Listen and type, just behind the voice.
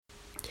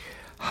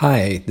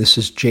Hi, this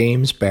is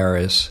James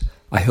Baraz.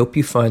 I hope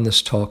you find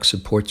this talk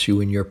supports you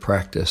in your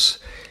practice.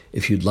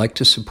 If you'd like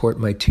to support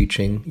my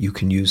teaching, you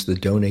can use the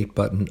donate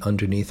button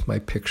underneath my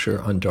picture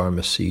on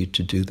Dharma Seed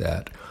to do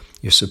that.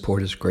 Your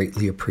support is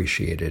greatly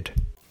appreciated.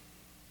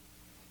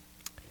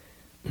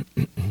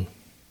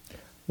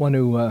 Want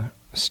to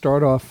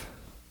start off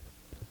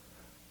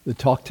the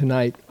talk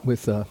tonight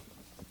with a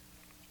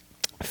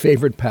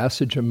favorite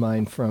passage of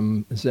mine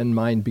from Zen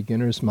Mind,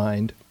 Beginner's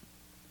Mind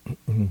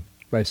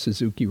by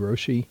Suzuki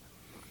Roshi.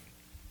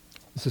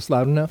 Is this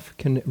loud enough?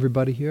 Can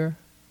everybody hear?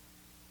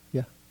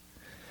 Yeah.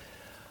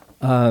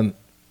 From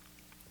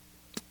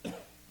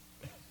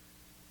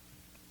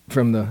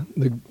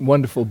the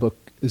wonderful book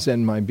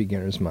Zen Mind,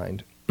 Beginner's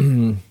Mind.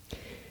 In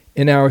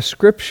our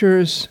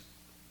scriptures,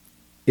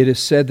 it is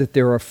said that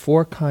there are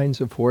 4 kinds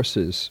of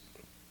horses: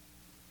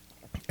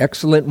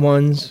 excellent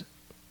ones,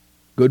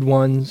 good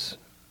ones,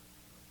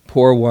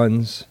 poor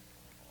ones,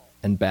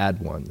 and bad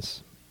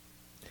ones.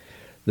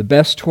 The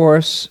best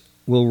horse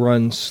will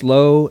run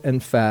slow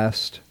and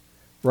fast,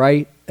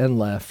 right and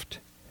left,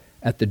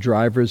 at the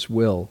driver's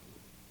will,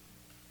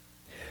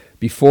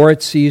 before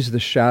it sees the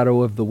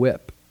shadow of the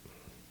whip.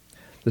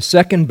 The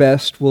second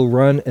best will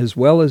run as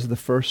well as the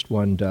first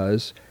one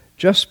does,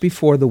 just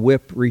before the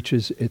whip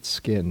reaches its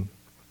skin.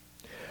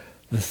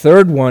 The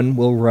third one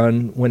will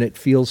run when it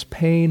feels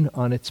pain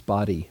on its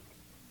body.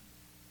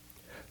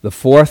 The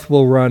fourth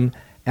will run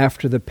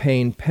after the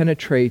pain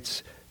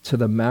penetrates to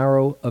the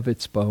marrow of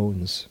its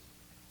bones.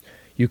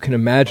 You can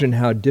imagine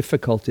how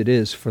difficult it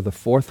is for the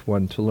fourth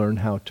one to learn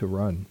how to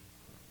run.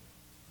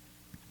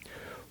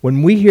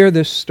 When we hear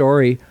this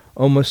story,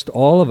 almost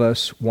all of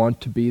us want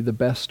to be the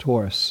best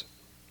horse.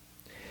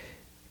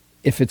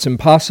 If it's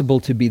impossible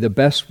to be the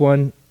best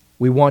one,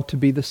 we want to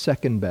be the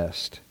second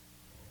best.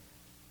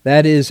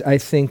 That is, I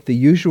think, the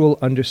usual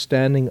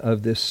understanding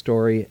of this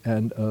story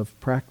and of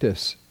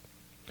practice.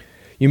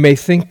 You may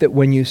think that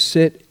when you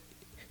sit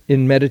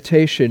in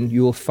meditation,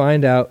 you will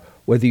find out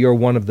whether you're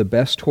one of the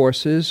best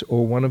horses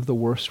or one of the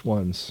worst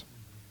ones.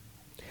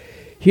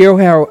 Here,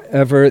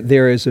 however,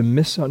 there is a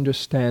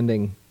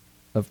misunderstanding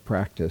of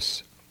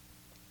practice.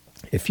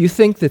 If you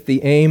think that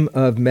the aim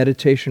of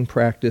meditation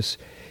practice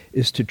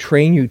is to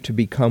train you to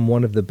become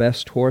one of the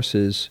best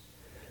horses,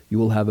 you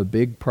will have a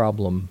big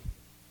problem.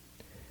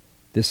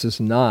 This is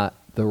not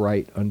the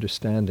right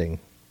understanding.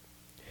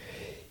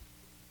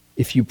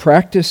 If you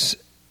practice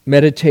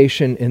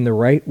meditation in the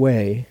right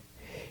way,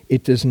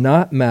 it does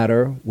not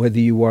matter whether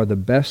you are the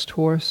best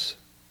horse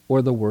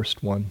or the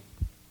worst one.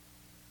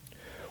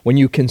 When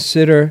you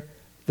consider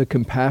the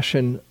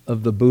compassion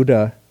of the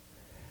Buddha,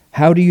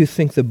 how do you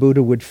think the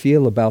Buddha would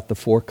feel about the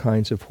 4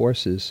 kinds of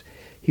horses?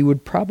 He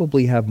would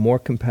probably have more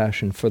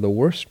compassion for the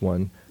worst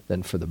one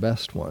than for the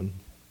best one.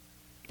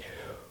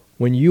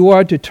 When you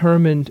are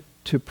determined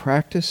to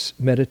practice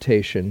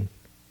meditation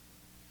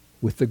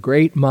with the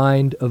great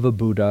mind of a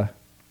Buddha,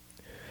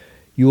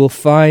 you will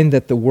find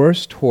that the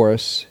worst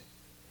horse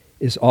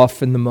is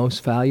often the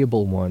most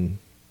valuable one.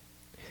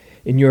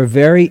 In your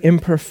very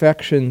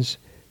imperfections,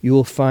 you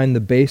will find the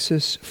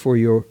basis for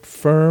your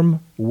firm,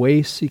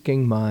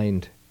 way-seeking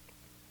mind.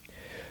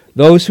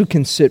 Those who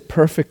can sit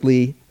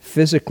perfectly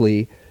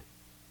physically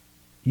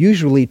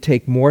usually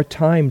take more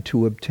time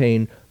to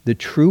obtain the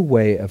true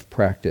way of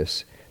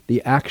practice,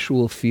 the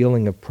actual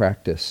feeling of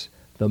practice,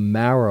 the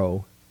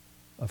marrow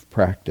of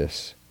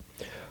practice.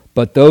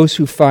 But those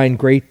who find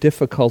great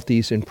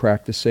difficulties in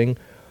practicing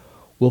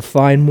will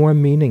find more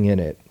meaning in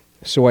it.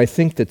 So I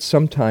think that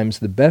sometimes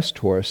the best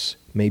horse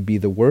may be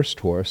the worst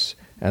horse,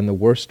 and the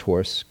worst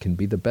horse can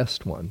be the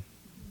best one.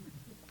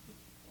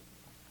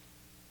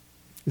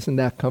 Isn't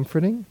that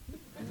comforting?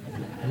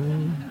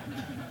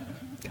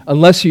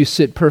 Unless you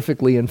sit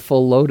perfectly in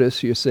full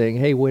lotus, you're saying,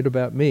 hey, what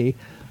about me?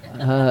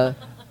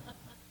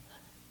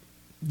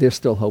 There's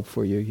still hope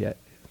for you yet.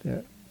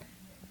 Yeah.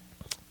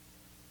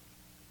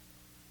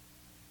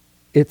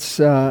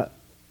 It's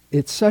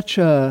such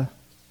a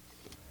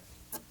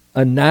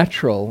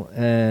natural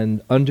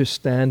and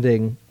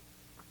understandable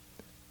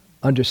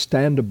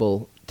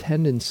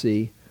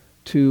tendency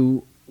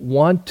to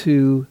want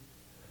to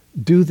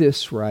do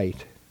this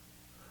right,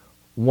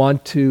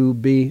 want to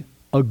be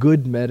a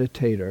good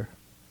meditator.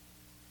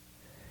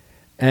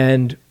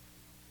 And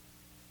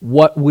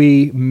what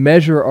we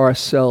measure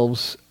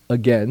ourselves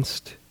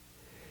against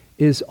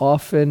is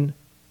often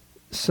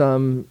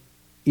some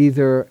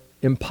either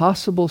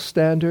impossible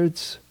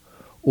standards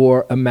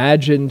or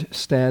imagined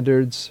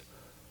standards,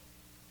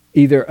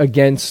 either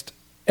against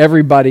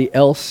everybody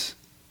else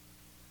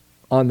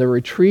on the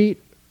retreat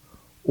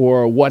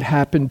or what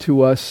happened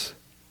to us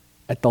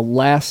at the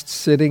last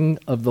sitting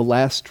of the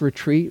last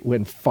retreat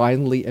when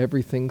finally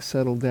everything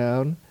settled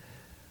down.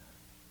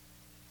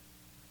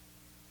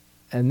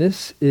 And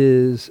this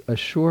is a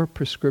sure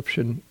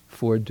prescription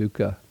for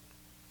dukkha.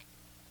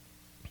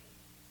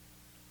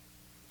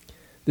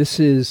 This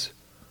is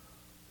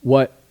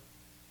what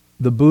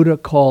the Buddha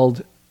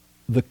called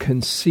the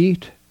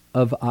conceit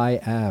of I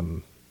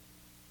am.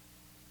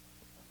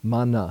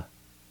 Mana.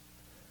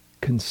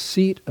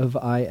 conceit of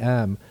I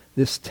am,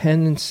 this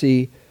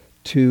tendency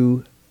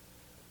to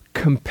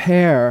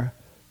compare,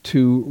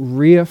 to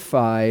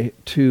reify,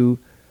 to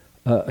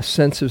a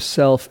sense of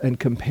self and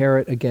compare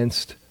it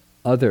against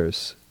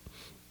others.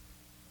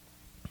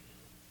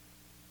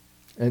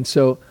 And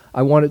so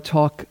I want to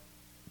talk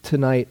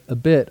tonight a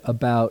bit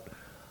about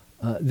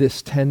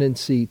this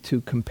tendency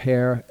to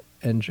compare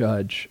and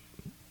judge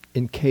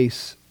in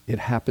case it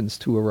happens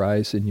to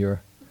arise in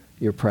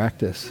your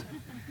practice.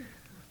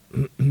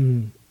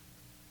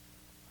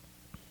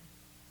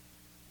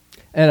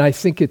 And I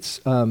think it's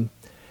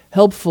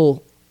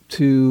helpful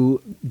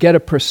to get a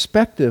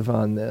perspective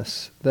on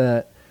this,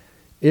 that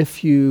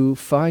if you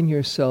find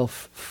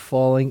yourself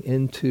falling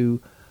into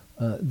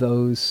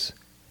those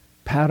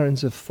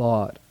patterns of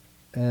thought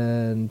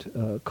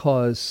and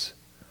cause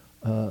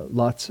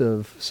lots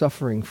of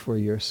suffering for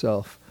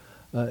yourself,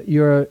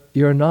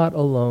 you're not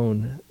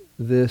alone.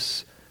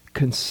 This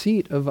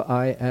conceit of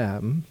I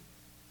am,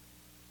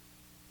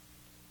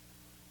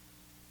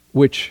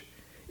 which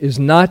is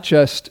not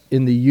just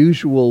in the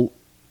usual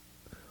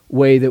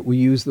way that we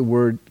use the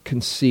word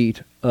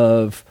conceit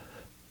of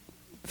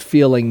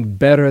feeling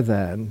better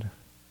than,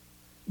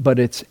 but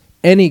it's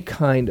any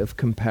kind of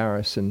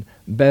comparison,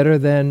 better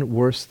than,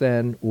 worse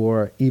than,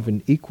 or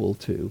even equal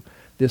to.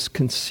 This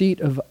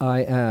conceit of I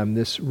am,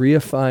 this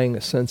reifying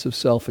a sense of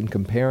self and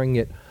comparing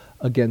it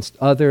against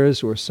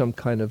others or some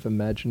kind of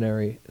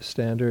imaginary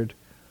standard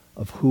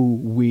of who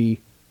we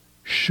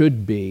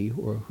should be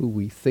or who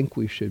we think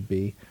we should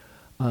be,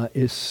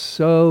 is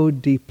so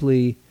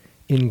deeply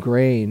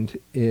ingrained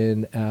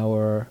in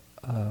our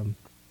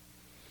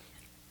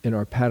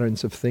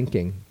patterns of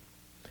thinking.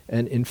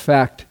 And in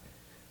fact,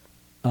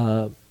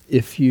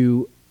 if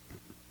you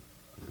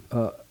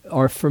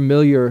are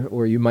familiar,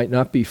 or you might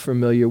not be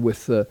familiar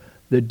with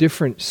the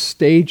different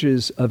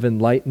stages of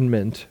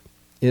enlightenment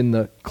in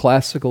the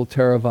classical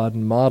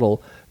Theravadan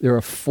model, there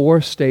are 4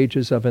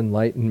 stages of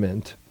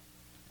enlightenment.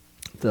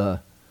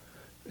 The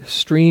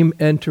stream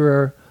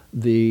enterer,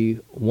 the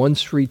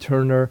once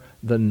returner,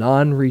 the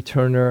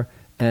non-returner,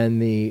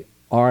 and the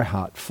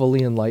arhat,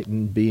 fully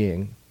enlightened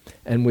being.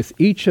 And with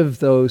each of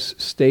those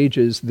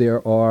stages,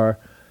 there are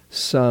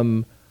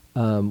some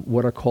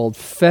what are called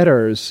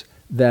fetters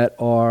that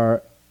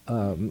are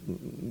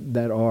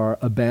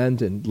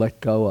abandoned,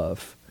 let go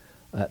of.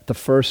 At the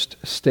first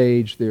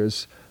stage,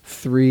 there's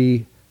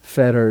 3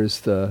 fetters: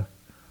 the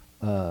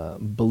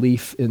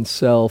belief in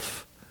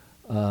self,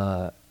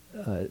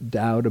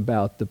 doubt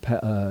about the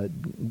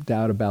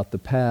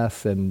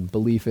path, and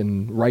belief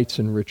in rites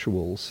and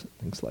rituals,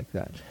 things like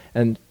that.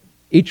 And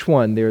each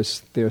one,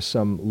 there's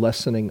some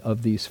lessening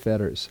of these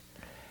fetters.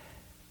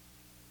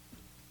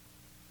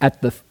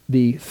 At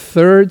the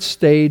third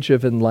stage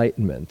of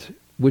enlightenment,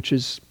 which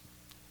is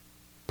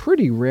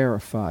pretty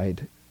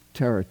rarefied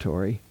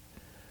territory,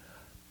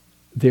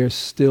 there's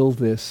still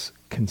this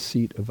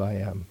conceit of I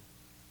am.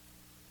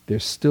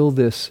 There's still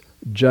this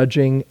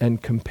judging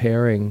and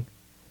comparing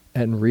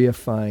and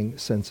reifying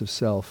sense of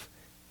self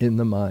in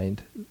the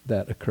mind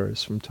that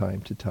occurs from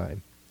time to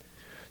time.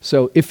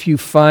 So if you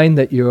find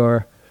that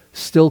you're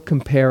still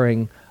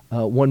comparing,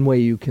 one way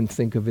you can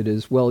think of it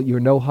is, well, you're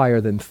no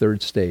higher than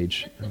third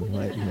stage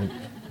enlightenment,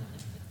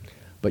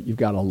 but you've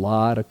got a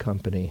lot of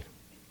company.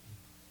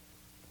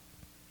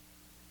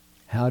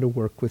 How to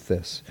work with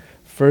this?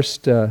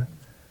 First, I'll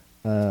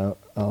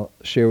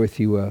share with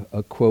you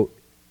a quote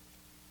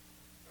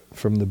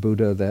from the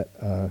Buddha that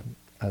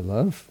I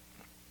love,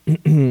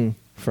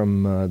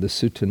 from the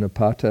Sutta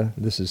Nipata.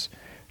 This is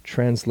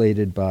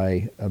translated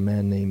by a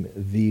man named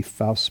V.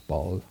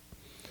 Faustball.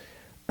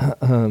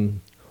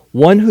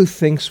 One who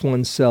thinks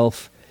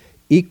oneself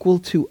equal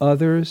to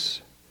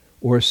others,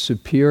 or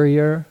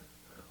superior,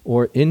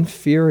 or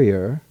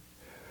inferior,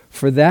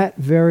 for that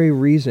very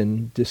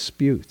reason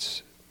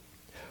disputes.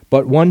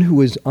 But one who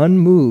is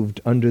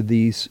unmoved under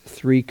these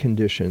 3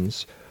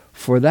 conditions,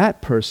 for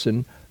that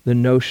person the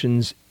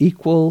notions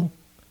equal,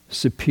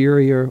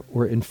 superior,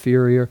 or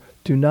inferior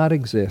do not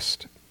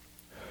exist.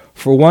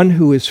 For one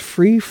who is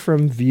free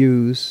from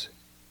views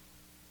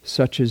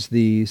such as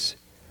these,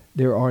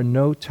 there are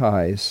no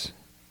ties.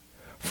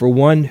 For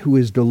one who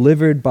is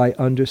delivered by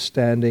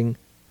understanding,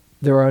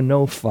 there are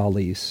no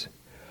follies.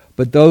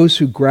 But those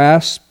who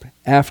grasp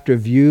after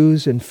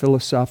views and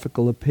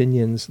philosophical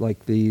opinions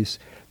like these,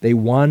 they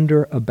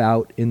wander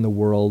about in the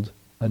world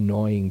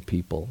annoying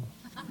people.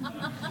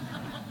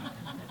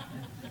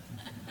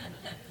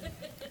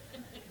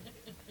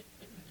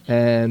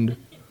 And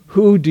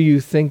who do you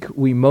think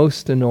we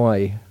most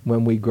annoy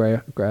when we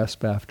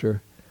grasp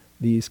after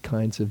these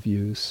kinds of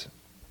views?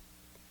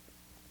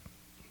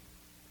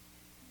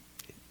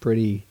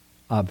 Pretty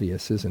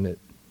obvious, isn't it?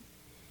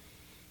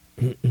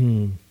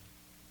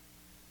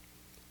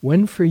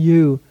 When for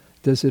you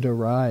does it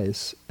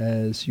arise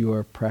as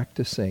you're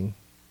practicing?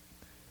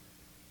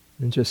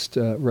 And just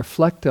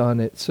reflect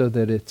on it so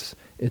that it's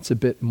a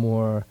bit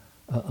more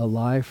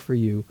alive for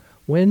you.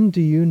 When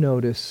do you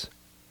notice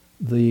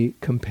the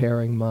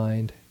comparing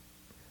mind?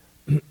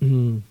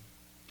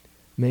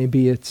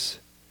 Maybe it's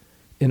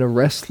in a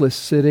restless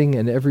sitting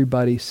and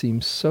everybody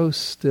seems so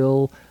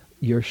still,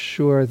 you're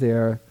sure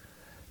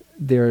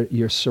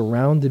you're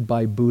surrounded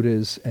by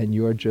Buddhas and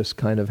you're just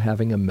kind of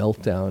having a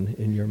meltdown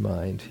in your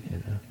mind, you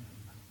know.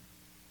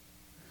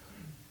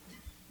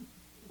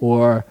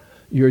 Or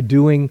you're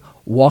doing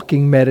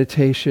walking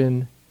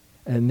meditation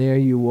and there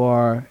you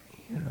are,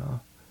 you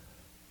know,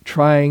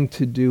 trying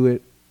to do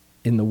it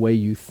in the way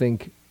you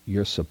think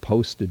you're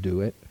supposed to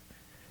do it,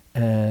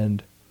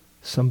 and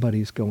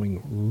somebody's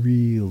going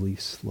really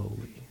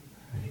slowly.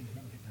 Right?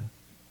 You know?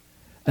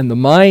 And the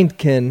mind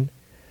can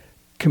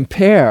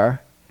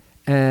compare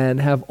and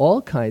have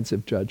all kinds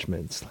of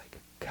judgments, like,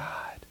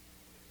 God,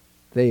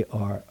 they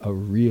are a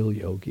real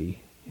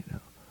yogi, you know.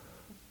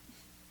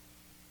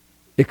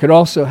 It could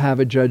also have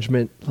a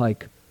judgment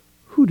like,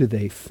 who do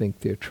they think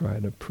they're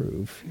trying to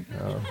prove, you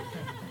know?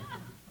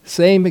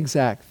 Same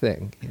exact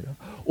thing, you know.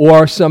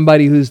 Or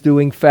somebody who's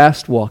doing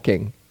fast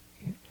walking.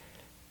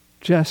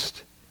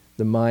 Just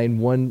the mind,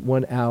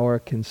 one hour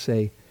can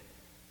say,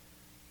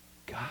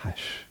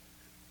 gosh,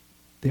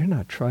 they're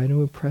not trying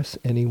to impress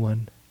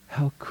anyone.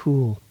 How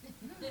cool.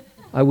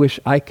 I wish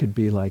I could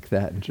be like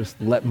that and just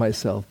let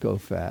myself go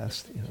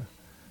fast, you know.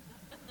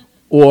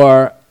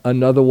 Or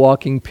another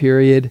walking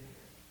period,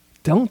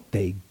 don't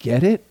they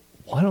get it?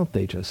 Why don't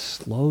they just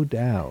slow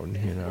down,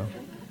 you know?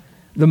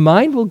 The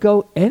mind will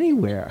go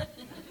anywhere,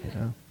 you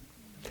know.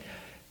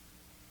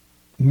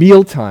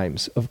 Meal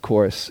times, of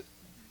course,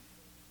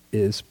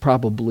 is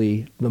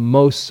probably the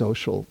most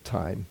social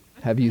time.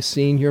 Have you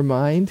seen your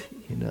mind?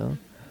 You know,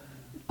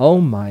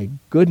 oh my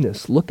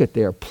goodness, look at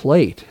their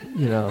plate.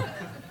 You know,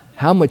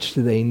 how much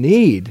do they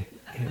need?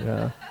 You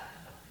know,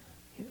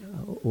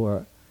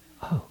 or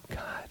oh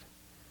God,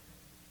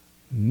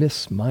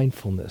 Miss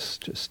Mindfulness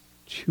just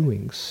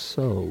chewing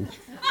so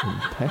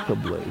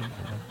impeccably. You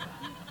know.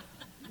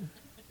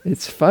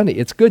 It's funny.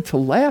 It's good to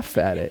laugh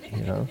at it.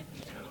 You know.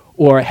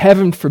 Or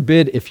heaven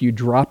forbid if you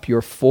drop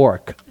your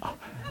fork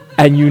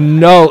and you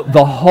know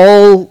the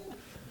whole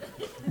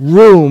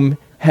room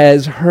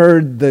has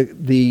heard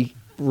the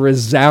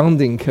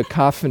resounding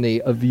cacophony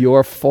of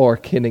your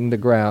fork hitting the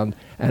ground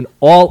and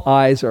all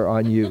eyes are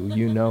on you.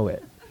 You know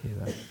it. You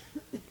know.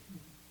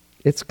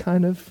 It's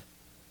kind of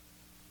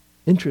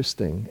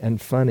interesting and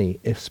funny,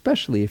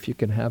 especially if you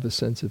can have a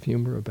sense of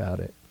humor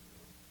about it.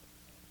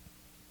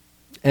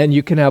 And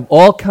you can have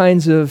all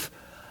kinds of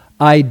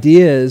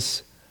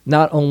ideas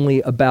not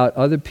only about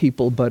other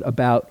people, but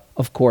about,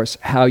 of course,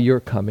 how you're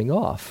coming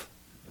off.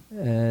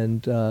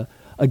 And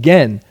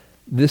again,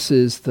 this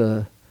is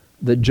the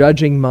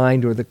judging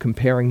mind or the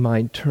comparing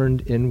mind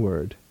turned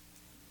inward.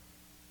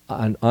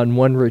 On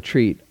one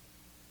retreat,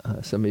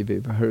 some of you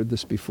have heard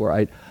this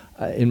before,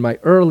 in my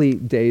early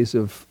days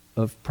of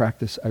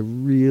practice, I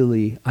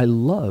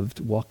loved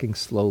walking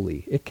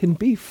slowly. It can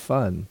be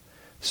fun,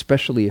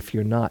 especially if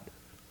you're not,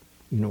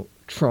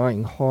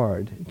 trying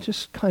hard.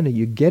 Just kind of,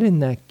 you get in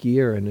that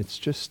gear and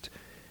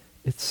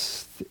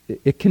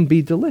it can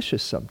be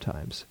delicious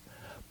sometimes.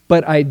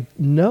 But I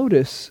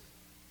notice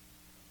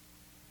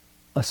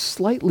a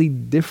slightly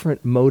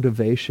different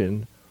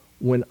motivation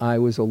when I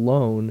was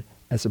alone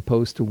as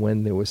opposed to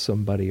when there was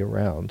somebody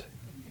around,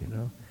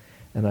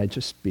 And I'd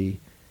just be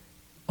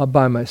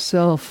by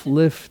myself,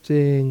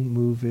 lifting,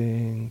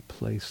 moving,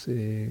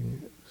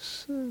 placing.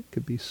 It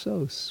could be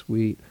so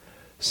sweet.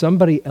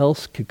 Somebody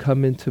else could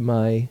come into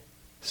my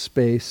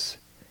space,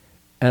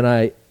 and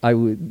I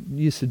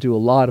used to do a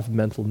lot of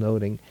mental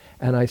noting,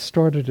 and I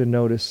started to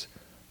notice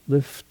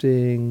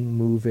lifting,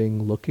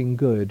 moving, looking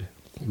good,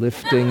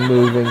 lifting,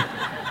 moving,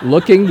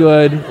 looking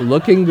good,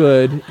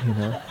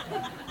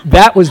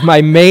 That was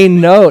my main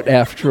note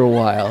after a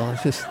while,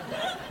 just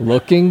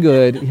looking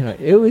good,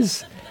 It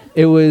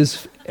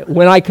was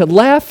when I could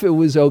laugh, it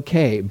was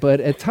okay, but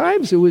at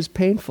times it was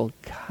painful.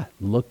 God,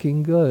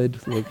 looking good.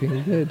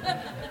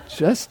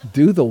 Just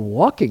do the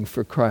walking,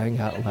 for crying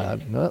out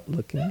loud, not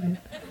looking good.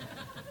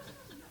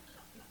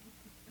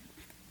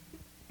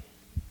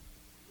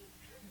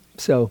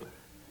 So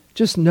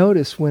just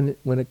notice when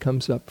it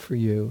comes up for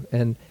you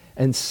and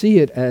see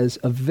it as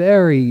a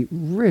very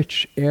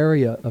rich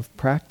area of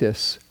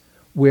practice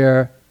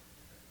where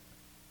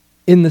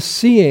in the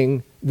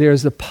seeing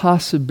there's the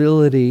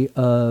possibility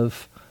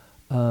of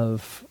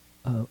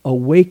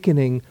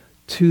awakening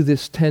to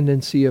this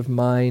tendency of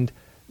mind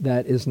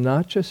that is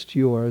not just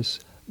yours,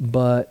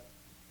 but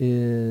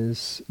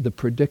is the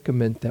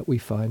predicament that we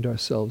find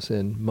ourselves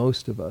in,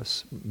 most of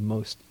us,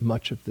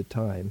 much of the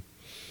time.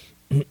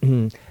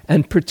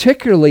 And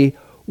particularly,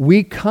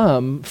 we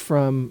come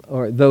from,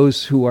 or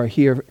those who are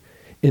here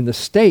in the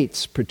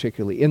States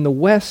particularly, in the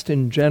West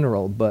in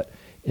general, but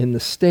in the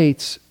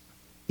States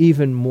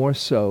even more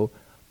so,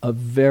 a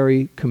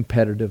very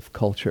competitive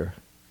culture.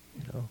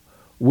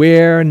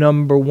 We're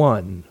number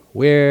one.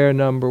 There's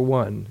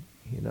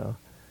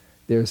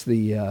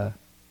the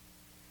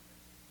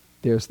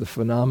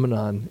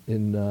phenomenon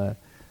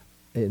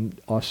in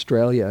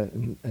Australia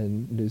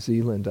and New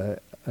Zealand.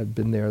 I've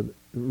been there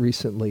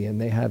recently,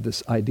 and they have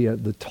this idea,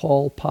 the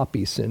tall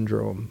poppy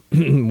syndrome,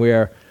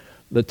 where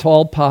the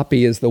tall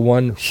poppy is the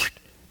one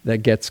that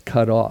gets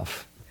cut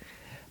off.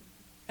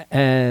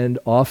 And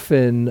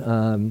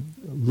often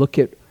look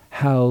at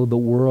how the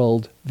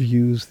world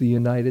views the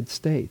United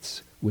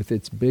States with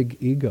its big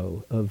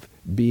ego of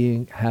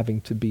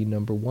having to be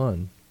number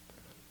one.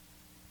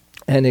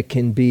 And it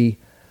can be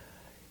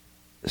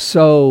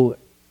so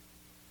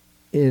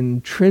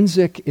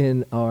intrinsic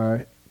in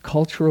our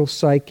cultural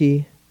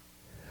psyche,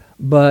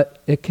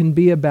 but it can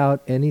be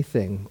about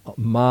anything.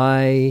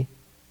 My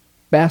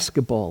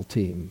basketball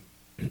team,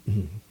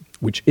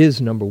 which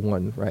is number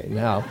one right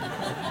now,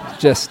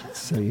 just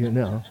so you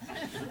know.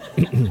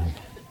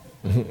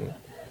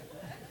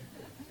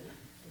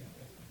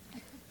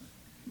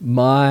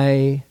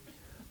 My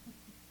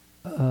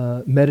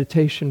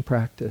meditation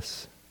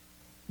practice,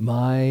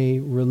 my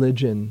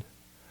religion,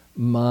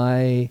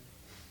 my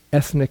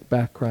ethnic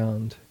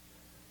background,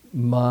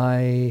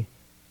 my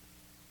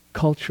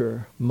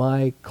culture,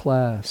 my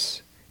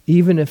class,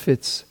 even if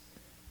it's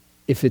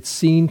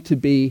seen to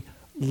be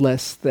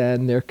less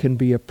than, there can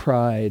be a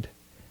pride,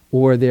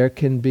 or there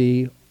can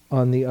be,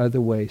 on the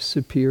other way,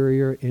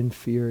 superior,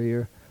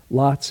 inferior,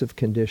 lots of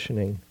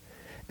conditioning.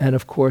 And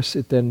of course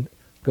it then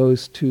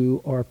goes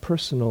to our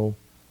personal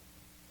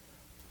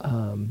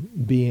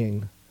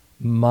being.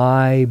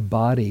 My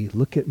body,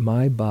 look at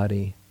my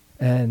body.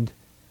 And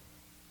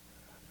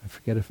I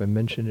forget if I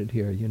mentioned it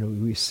here,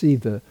 we see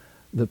the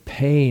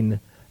pain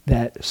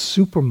that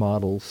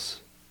supermodels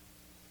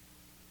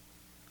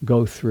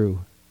go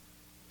through,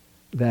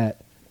 that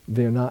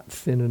they're not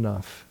thin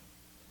enough,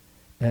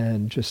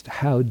 and just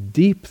how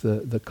deep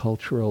the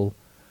cultural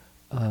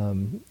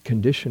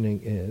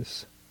conditioning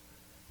is.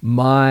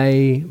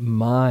 My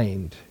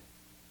mind,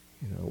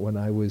 when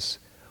I was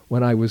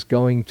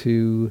going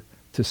to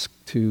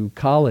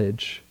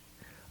college,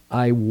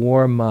 I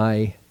wore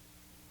my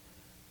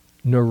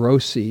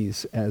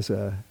neuroses as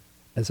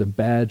a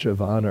badge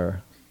of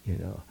honor.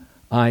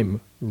 I'm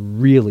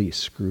really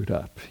screwed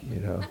up.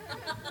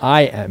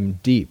 I am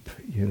deep.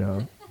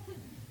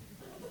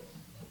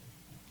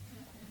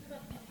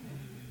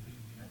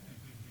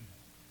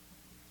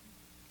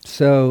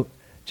 So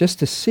just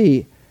to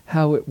see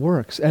how it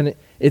works, and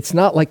it's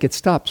not like it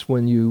stops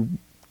when you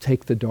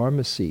take the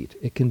Dharma seat.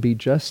 It can be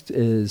just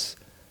as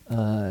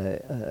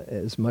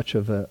much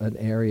of an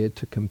area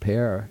to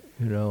compare.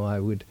 I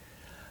would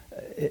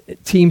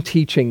team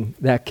teaching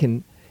that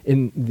can,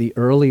 in the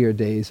earlier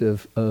days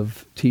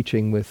of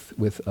teaching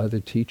with other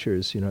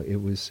teachers,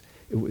 it was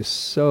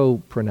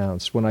so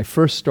pronounced. When I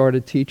first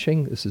started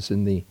teaching, this is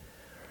in the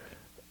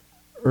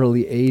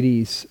early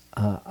 80s,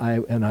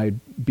 I'd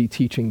be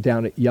teaching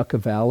down at Yucca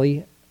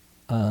Valley,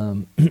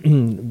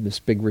 this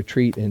big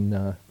retreat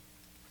in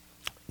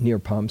near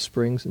Palm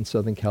Springs in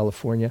Southern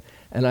California,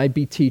 and I'd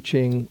be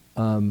teaching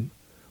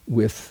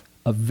with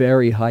a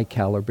very high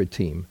caliber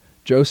team.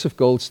 Joseph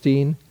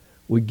Goldstein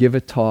would give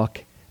a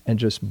talk and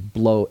just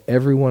blow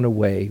everyone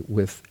away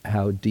with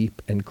how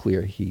deep and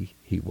clear he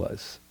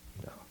was.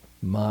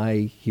 My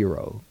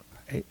hero.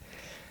 Right?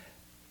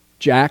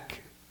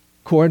 Jack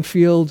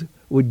Kornfield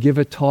would give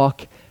a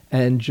talk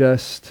and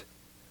just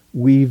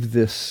weave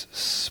this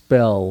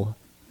spell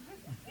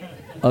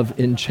of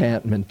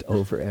enchantment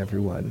over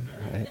everyone.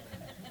 Right?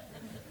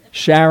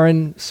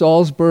 Sharon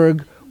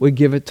Salzberg would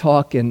give a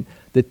talk, and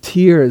the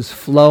tears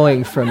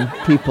flowing from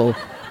people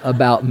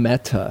about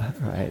metta,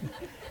 right?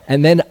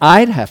 And then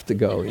I'd have to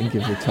go and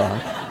give the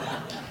talk.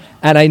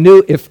 And I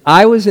knew if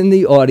I was in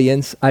the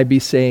audience, I'd be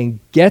saying,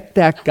 get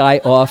that guy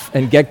off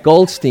and get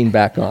Goldstein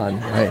back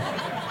on, right?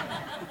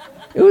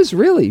 It was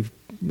really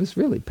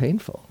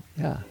painful,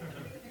 yeah.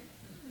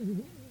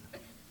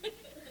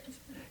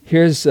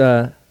 Here's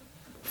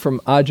from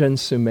Ajahn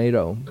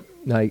Sumedho.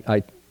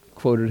 I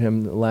quoted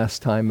him the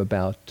last time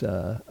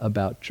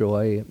about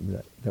joy,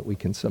 that we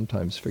can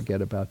sometimes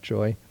forget about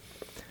joy.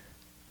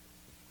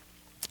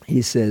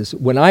 He says,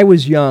 when I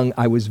was young,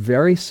 I was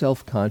very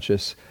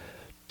self-conscious.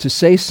 To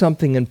say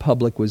something in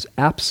public was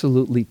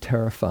absolutely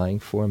terrifying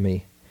for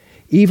me.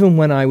 Even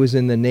when I was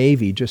in the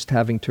Navy, just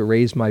having to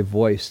raise my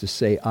voice to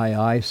say, aye,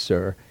 aye,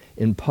 sir,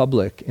 in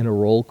public in a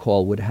roll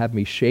call would have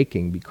me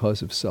shaking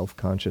because of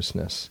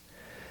self-consciousness.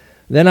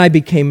 Then I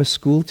became a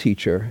school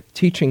teacher,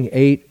 teaching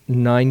 8-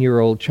 and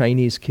 9-year-old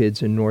Chinese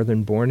kids in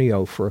northern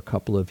Borneo for a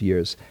couple of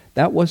years.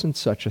 That wasn't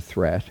such a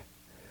threat.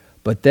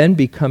 But then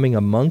becoming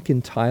a monk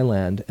in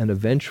Thailand and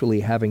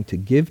eventually having to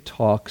give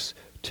talks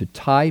to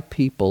Thai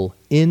people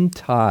in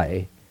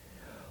Thai,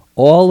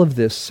 all of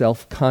this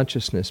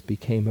self-consciousness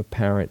became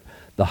apparent.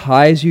 The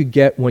highs you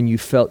get when you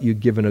felt you'd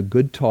given a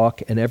good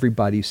talk and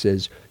everybody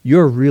says,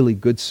 you're really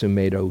good,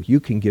 Sumedho, you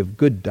can give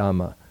good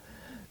Dhamma.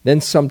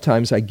 Then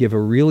sometimes I give a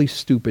really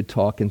stupid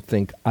talk and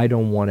think, I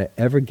don't want to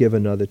ever give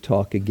another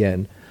talk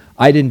again.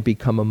 I didn't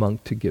become a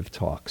monk to give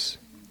talks.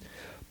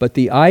 But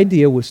the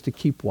idea was to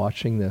keep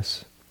watching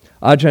this.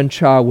 Ajahn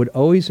Chah would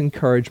always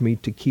encourage me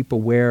to keep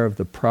aware of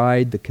the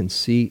pride, the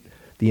conceit,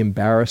 the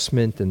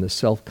embarrassment, and the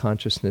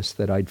self-consciousness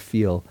that I'd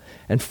feel.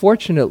 And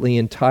fortunately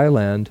in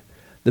Thailand,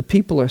 the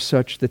people are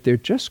such that they're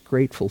just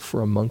grateful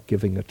for a monk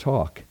giving a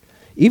talk.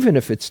 Even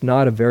if it's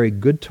not a very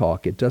good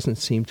talk, it doesn't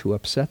seem to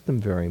upset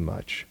them very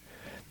much.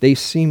 they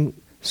seem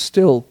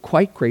still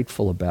quite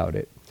grateful about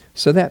it.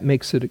 So that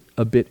makes it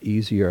a bit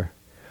easier.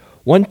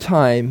 One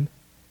time,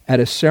 at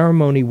a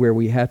ceremony where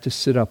we had to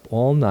sit up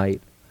all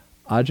night,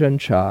 Ajahn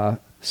Chah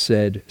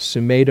said,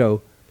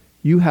 "Sumedho,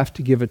 you have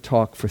to give a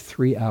talk for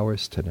 3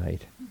 hours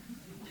tonight."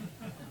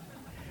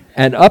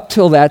 And up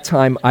till that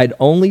time, I'd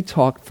only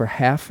talked for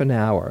half an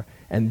hour,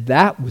 and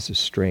that was a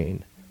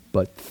strain.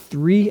 But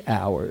 3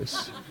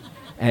 hours,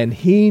 and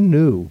he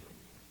knew.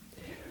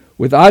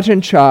 With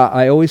Ajahn Chah,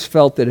 I always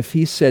felt that if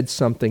he said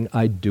something,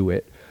 I'd do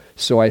it.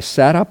 So I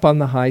sat up on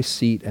the high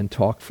seat and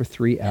talked for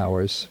 3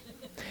 hours.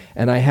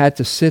 And I had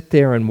to sit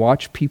there and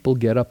watch people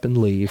get up and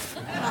leave.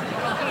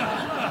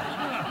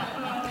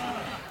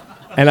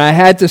 And I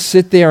had to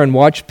sit there and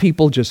watch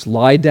people just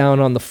lie down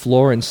on the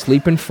floor and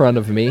sleep in front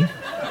of me.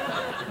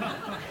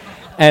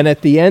 And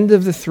at the end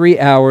of the 3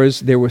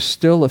 hours, there were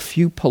still a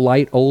few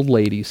polite old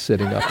ladies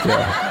sitting up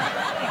there.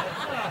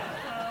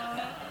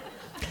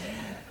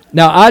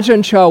 Now,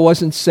 Ajahn Chah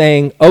wasn't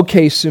saying,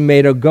 "Okay,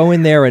 Sumedho, go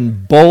in there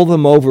and bowl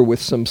them over with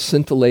some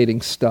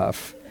scintillating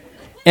stuff.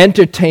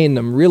 Entertain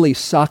them, really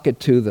sock it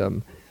to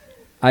them."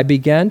 I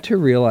began to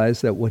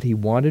realize that what he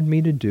wanted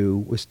me to do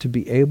was to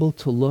be able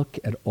to look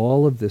at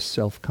all of this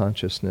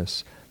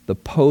self-consciousness, the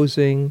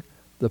posing,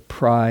 the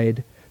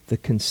pride, the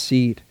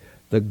conceit,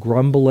 the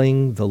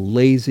grumbling, the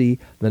lazy,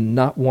 the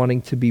not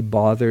wanting to be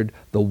bothered,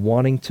 the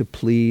wanting to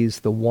please,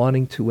 the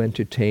wanting to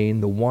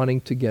entertain, the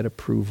wanting to get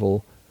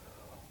approval.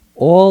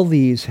 All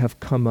these have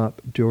come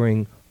up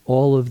during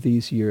all of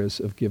these years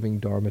of giving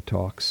Dharma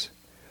talks.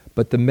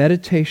 But the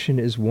meditation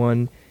is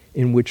one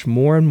in which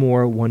more and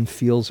more one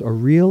feels a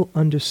real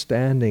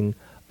understanding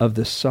of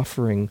the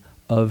suffering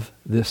of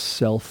this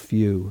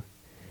self-view.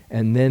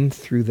 And then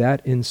through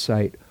that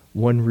insight,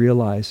 one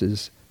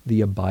realizes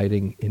the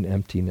abiding in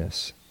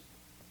emptiness.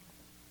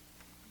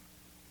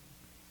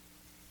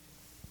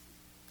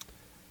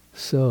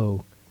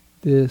 So,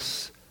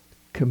 this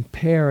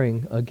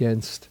comparing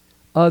against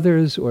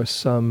others or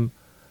some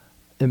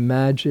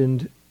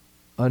imagined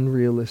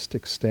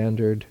unrealistic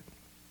standard,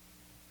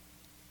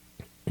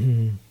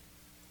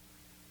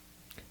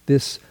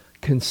 this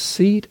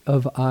conceit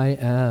of I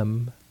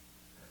am,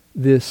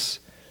 this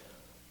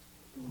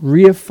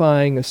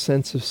reifying a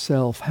sense of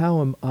self, how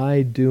am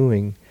I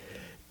doing,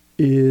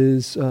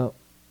 is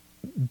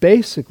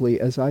basically,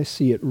 as I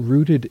see it,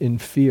 rooted in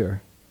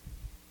fear.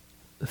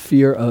 The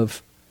fear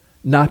of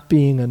not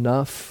being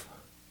enough,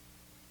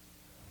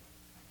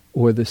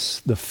 or the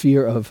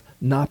fear of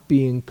not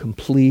being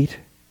complete,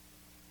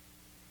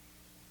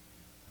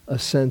 a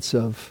sense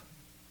of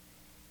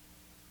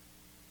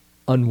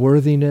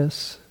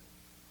unworthiness,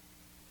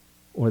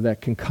 or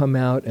that can come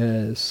out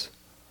as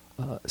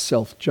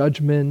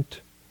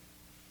self-judgment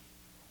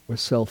or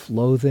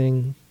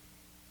self-loathing.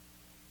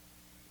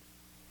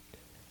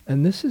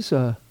 And this is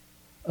a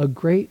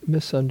great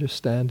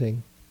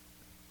misunderstanding.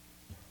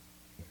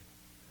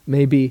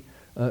 Maybe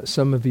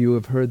some of you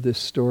have heard this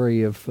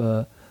story of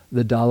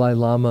the Dalai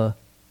Lama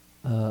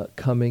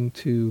coming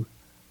to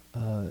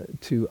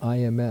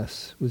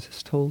IMS. Was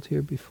this told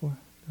here before?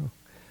 No.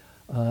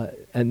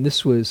 And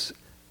this was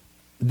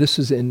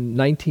in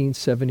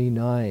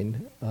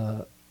 1979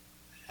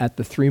 at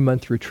the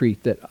 3-month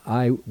retreat that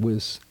I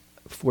was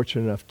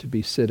fortunate enough to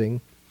be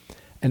sitting.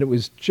 And it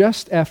was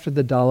just after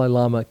the Dalai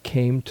Lama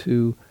came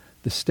to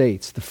the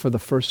States for the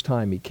first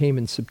time. He came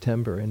in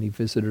September and he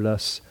visited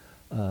us.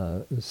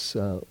 It was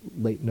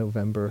late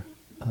November.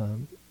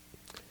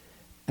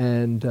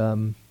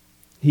 And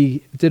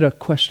he did a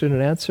question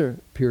and answer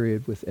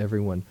period with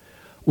everyone,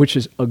 which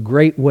is a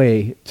great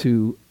way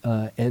to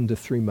end a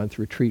 3-month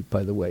retreat,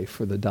 by the way,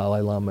 for the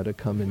Dalai Lama to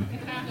come and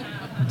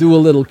do a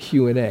little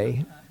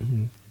Q&A.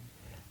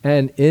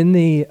 And in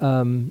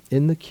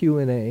the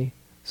Q&A,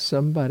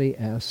 somebody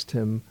asked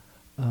him,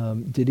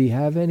 did he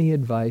have any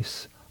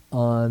advice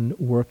on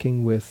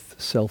working with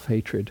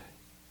self-hatred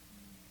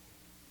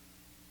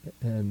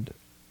and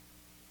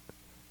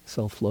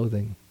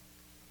self-loathing?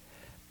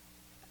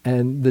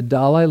 And the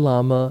Dalai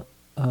Lama,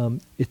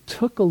 it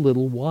took a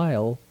little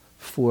while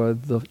for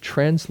the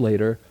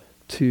translator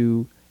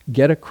to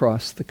get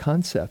across the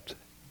concept.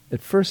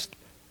 At first,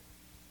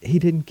 he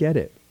didn't get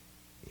it.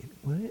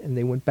 And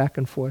they went back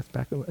and forth,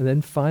 and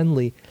then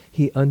finally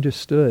he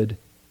understood.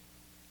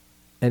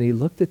 And he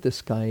looked at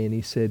this guy and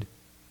he said,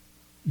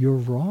 "You're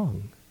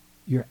wrong.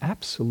 You're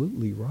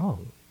absolutely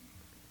wrong."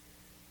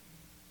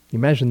 You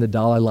imagine the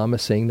Dalai Lama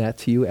saying that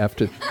to you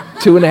after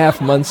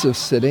 2.5 months of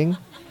sitting?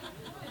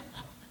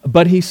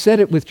 But he said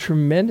it with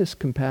tremendous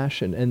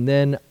compassion. And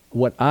then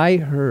what I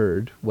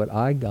heard, what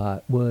I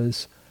got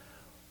was,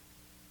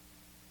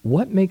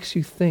 what makes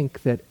you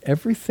think that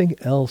everything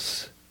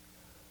else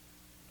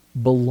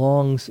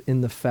belongs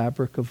in the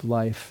fabric of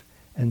life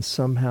and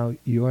somehow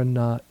you're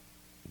not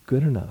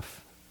good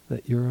enough,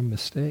 that you're a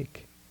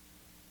mistake?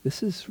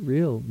 This is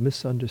real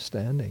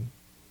misunderstanding.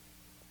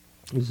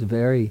 It was a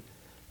very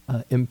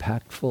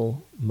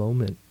impactful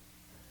moment.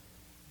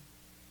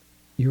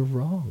 You're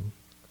wrong.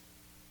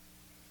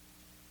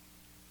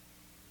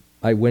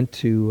 I went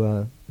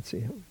to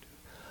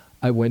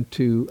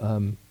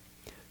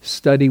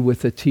study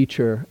with a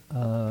teacher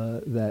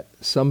that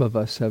some of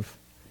us have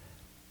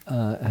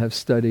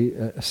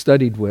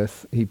studied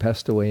with. He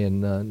passed away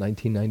in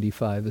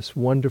 1995. This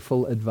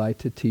wonderful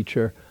Advaita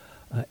teacher,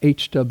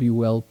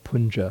 H.W.L.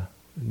 Punja,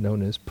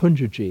 known as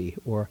Punjaji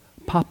or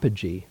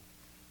Papaji.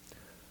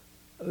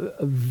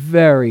 A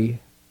very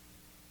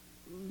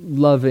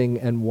loving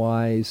and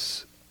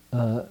wise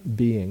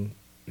being.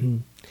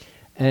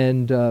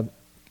 And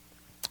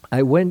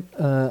I went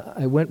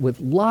with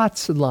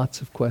lots and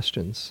lots of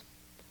questions.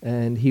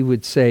 And he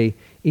would say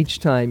each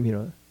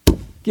time,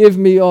 give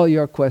me all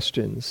your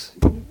questions,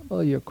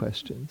 all your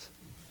questions.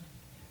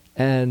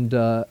 And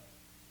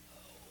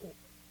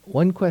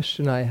one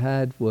question I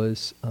had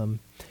was,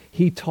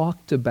 he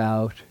talked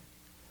about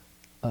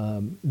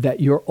that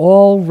you're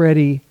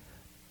already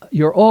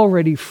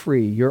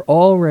free, you're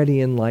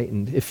already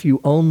enlightened, if you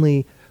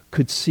only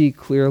could see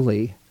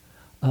clearly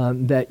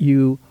that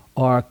you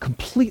are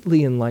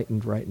completely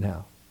enlightened right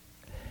now.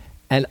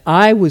 And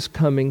I was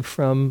coming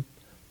from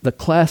the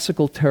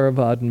classical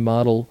Theravadan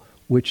model,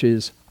 which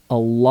is a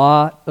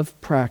lot of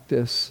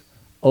practice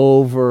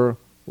over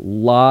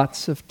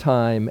lots of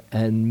time,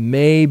 and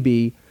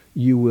maybe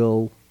you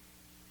will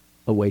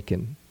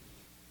awaken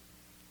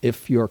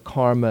if your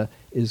karma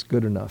is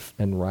good enough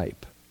and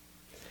ripe.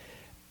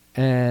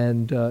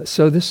 And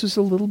so this is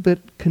a little bit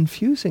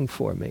confusing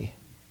for me.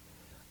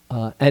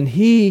 And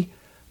he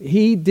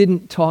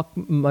didn't talk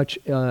much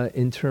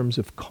in terms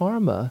of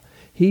karma.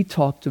 He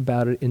talked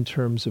about it in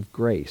terms of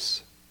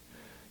grace.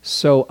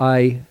 So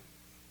I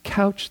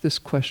couched this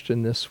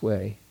question this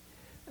way,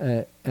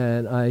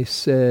 and I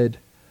said,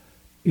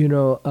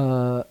 Punjaji,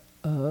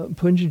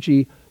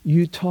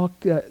 you talk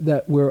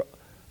that the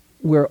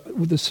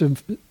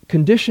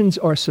conditions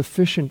are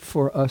sufficient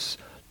for us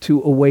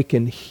to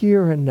awaken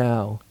here and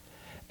now,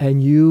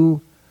 and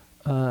you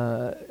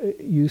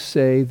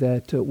say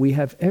that we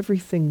have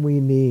everything we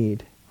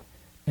need,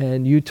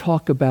 and you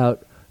talk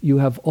about you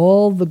have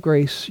all the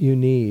grace you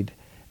need,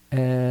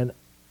 and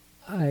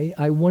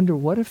I wonder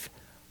what if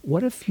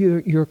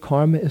your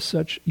karma is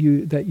such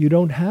that you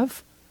don't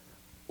have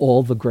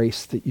all the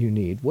grace that you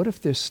need? What if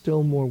there's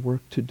still more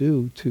work to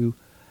do to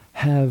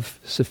have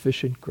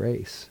sufficient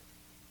grace?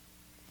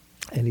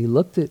 And he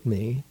looked at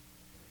me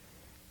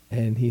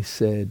and he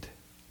said,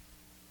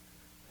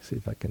 see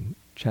if I can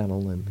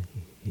channel him.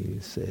 He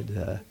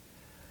said,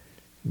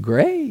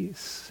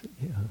 grace.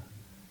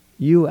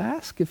 You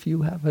ask if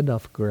you have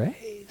enough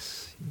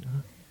grace.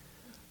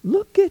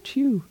 Look at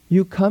you.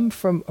 You come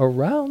from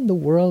around the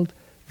world,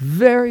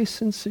 very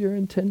sincere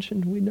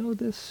intention. We know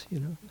this,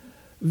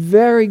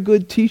 Very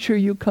good teacher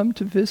you come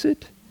to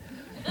visit.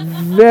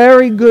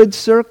 Very good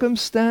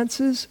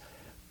circumstances.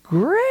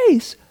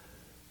 Grace.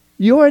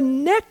 You're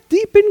neck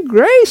deep in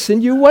grace,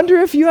 and you wonder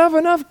if you have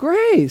enough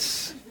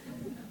grace.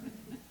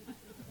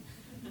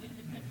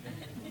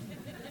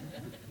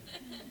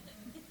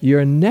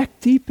 You're neck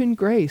deep in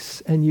grace,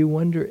 and you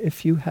wonder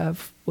if you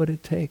have what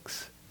it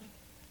takes.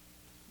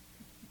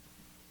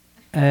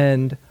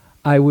 And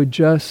I would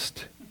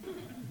just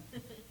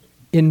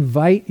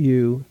invite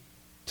you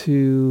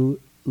to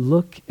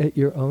look at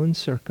your own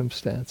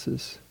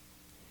circumstances.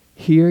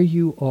 Here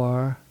you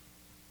are,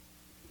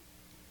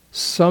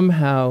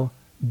 somehow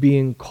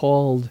being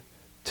called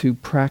to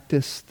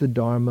practice the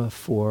Dharma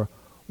for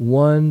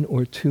 1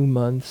 or 2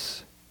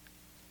 months,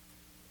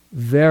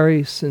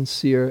 very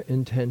sincere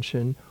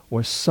intention,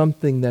 or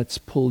something that's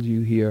pulled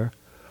you here,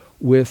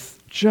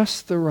 with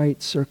just the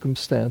right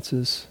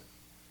circumstances,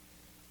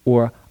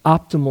 or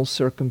optimal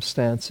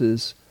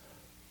circumstances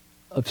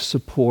of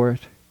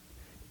support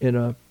in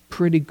a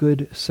pretty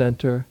good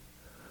center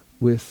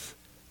with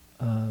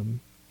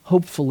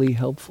hopefully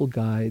helpful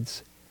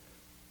guides.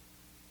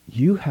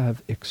 You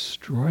have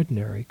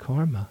extraordinary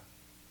karma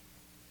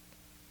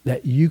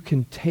that you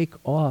can take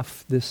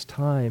off this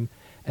time,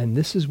 and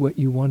this is what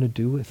you want to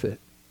do with it.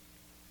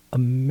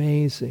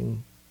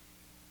 Amazing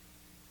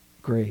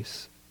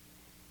grace.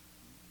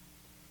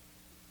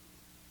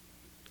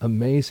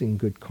 Amazing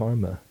good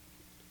karma.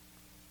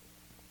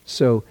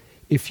 So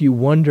if you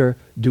wonder,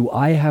 do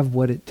I have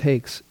what it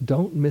takes?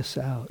 Don't miss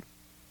out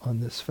on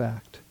this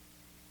fact.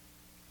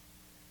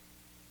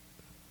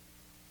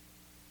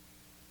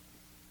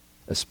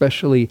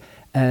 Especially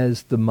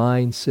as the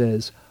mind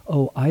says,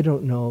 oh, I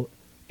don't know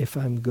if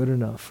I'm good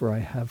enough or I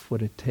have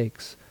what it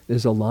takes.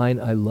 There's a line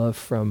I love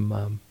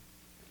from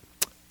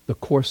the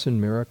Course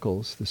in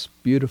Miracles, this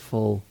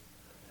beautiful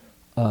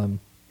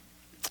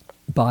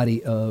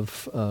body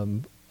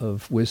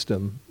of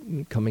wisdom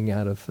coming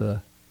out of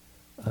the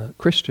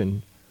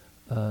Christian,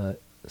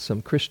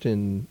 some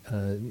Christian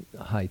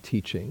high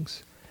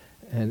teachings.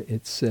 And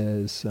it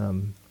says,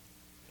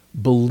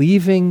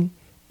 believing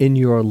in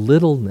your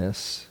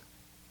littleness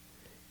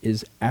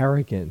is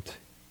arrogant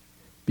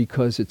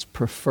because it's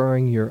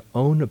preferring your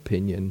own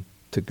opinion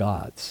to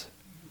God's.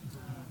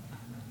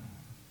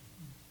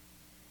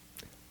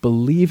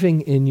 Believing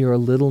in your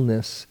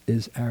littleness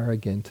is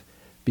arrogant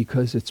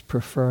because it's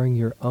preferring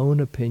your own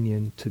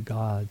opinion to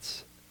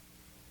God's,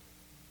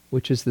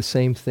 which is the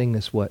same thing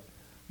as what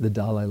the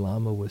Dalai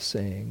Lama was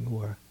saying,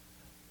 or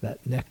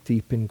that neck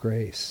deep in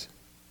grace.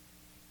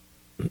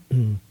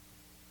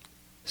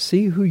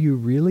 See who you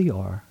really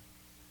are.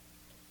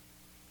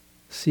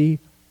 See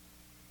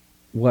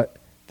what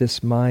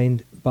this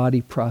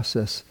mind-body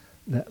process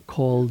that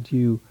called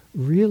you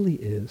really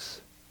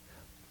is.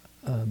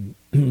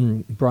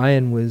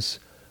 Brian was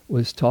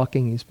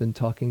talking, he's been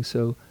talking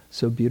so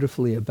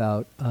beautifully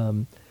about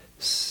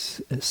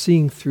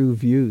seeing through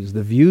views,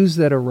 the views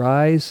that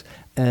arise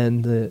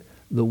and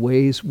the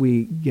ways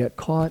we get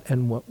caught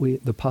and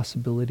the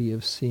possibility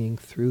of seeing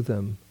through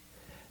them.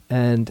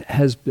 And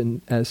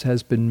as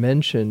has been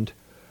mentioned,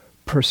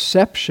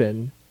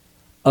 perception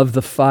of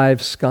the 5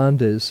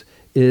 skandhas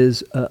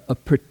is a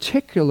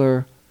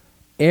particular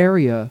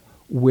area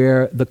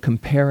where the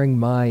comparing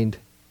mind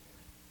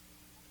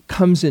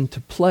comes into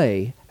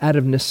play out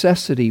of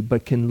necessity,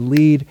 but can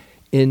lead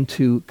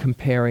into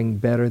comparing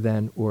better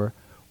than or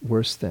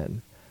worse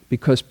than.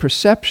 Because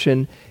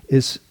perception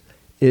is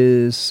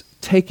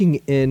taking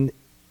in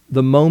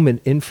the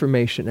moment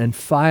information and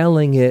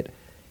filing it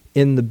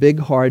in the big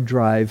hard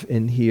drive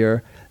in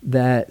here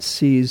that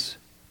sees,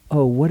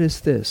 oh, what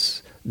is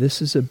this?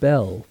 This is a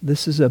bell.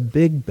 This is a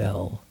big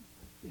bell.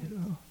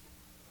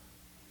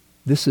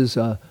 This is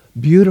a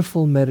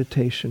beautiful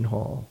meditation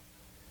hall.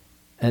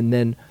 And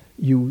then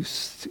you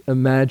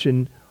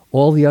imagine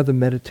all the other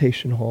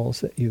meditation halls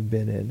that you've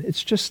been in.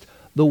 It's just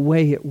the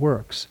way it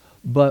works.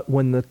 But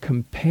when the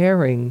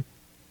comparing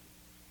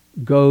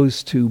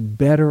goes to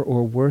better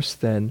or worse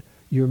than,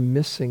 you're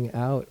missing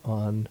out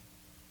on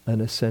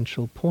an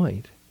essential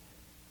point,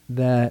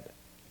 that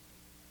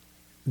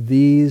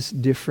these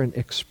different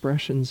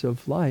expressions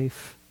of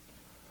life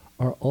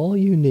are all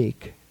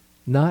unique,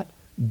 not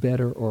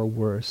better or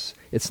worse.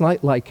 It's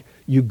not like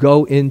you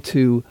go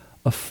into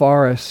a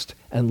forest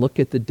and look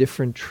at the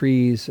different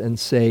trees and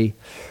say,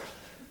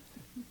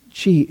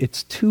 gee,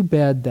 it's too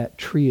bad that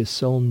tree is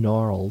so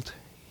gnarled,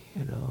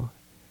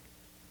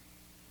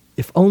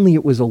 If only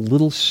it was a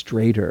little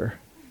straighter,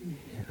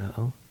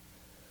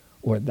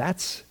 Or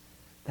that's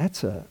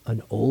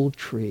an old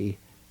tree,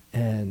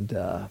 and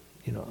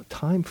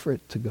time for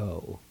it to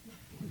go.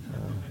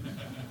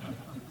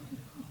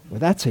 Or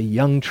that's a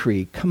young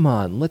tree. Come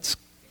on, let's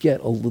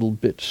get a little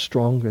bit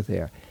stronger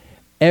there.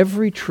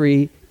 Every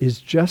tree is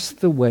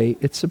just the way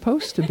it's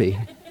supposed to be,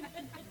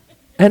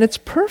 and it's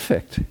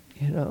perfect.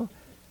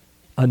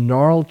 A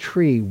gnarled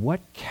tree,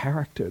 what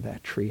character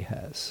that tree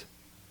has.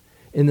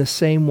 In the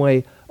same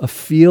way, a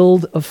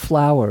field of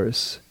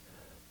flowers,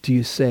 do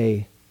you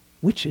say,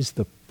 which is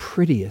the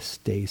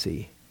prettiest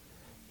daisy?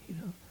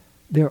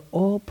 They're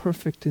all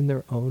perfect in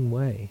their own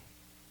way.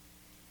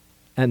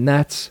 And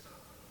that's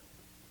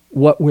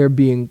what we're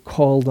being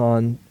called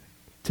on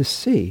to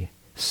see.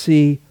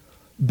 See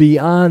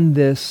beyond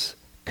this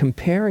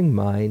comparing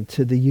mind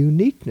to the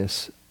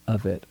uniqueness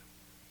of it.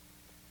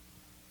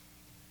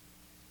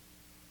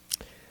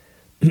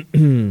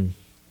 Ajahn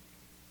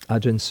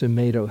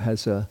Sumedho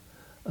has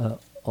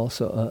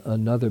also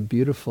another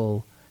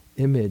beautiful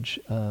image.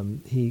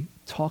 He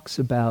talks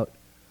about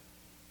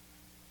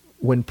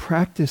when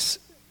practice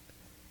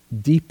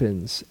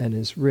deepens and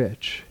is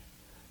rich,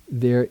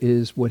 there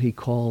is what he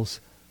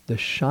calls the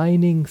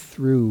shining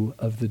through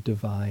of the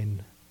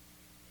divine.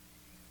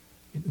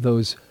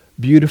 Those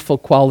beautiful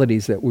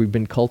qualities that we've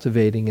been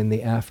cultivating in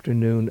the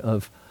afternoon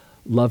of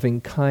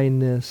loving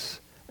kindness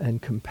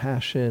and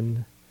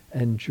compassion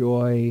and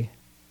joy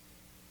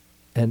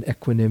and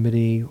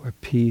equanimity or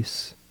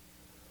peace.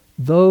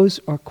 Those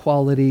are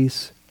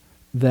qualities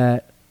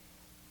that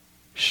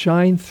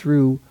shine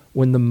through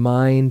when the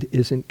mind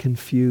isn't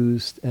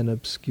confused and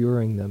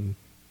obscuring them.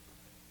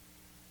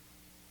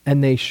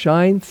 And they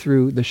shine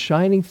through, the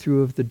shining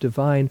through of the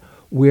divine,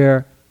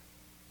 where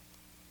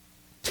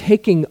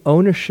taking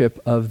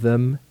ownership of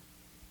them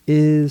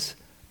is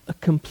a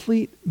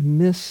complete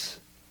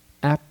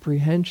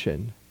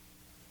misapprehension.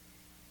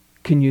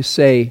 Can you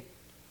say,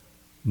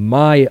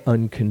 my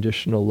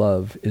unconditional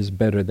love is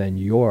better than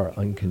your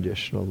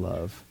unconditional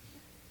love?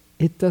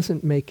 It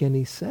doesn't make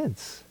any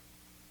sense.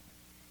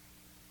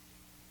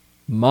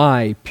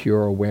 My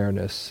pure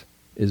awareness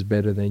is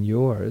better than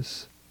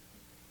yours,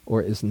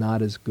 or is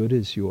not as good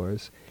as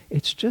yours.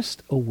 It's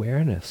just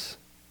awareness.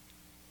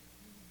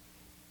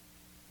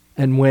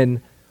 And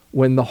when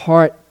the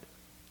heart,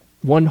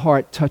 one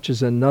heart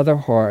touches another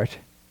heart,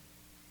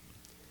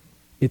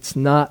 it's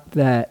not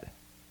that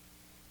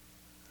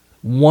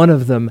one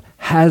of them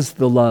has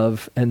the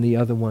love and the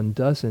other one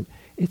doesn't.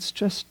 It's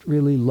just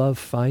really love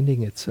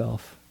finding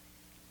itself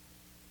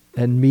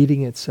and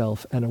meeting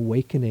itself and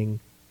awakening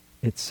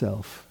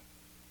itself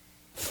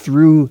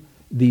through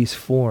these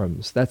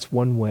forms. That's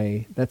one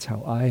way, that's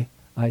how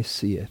I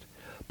see it.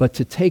 But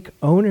to take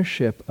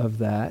ownership of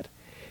that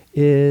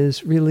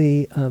is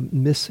really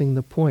missing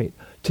the point.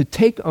 To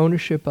take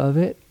ownership of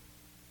it,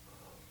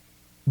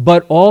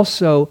 but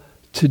also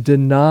to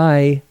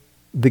deny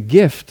the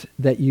gift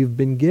that you've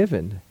been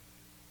given.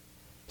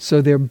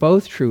 So they're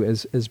both true,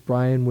 as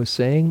Brian was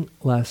saying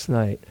last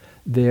night.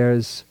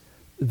 There's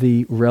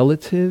the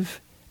relative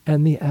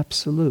and the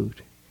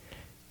absolute.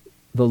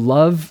 the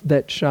love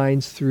that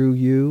shines through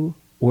you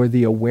or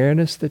the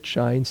awareness that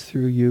shines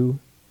through you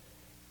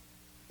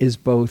is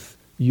both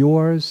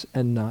yours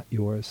and not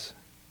yours.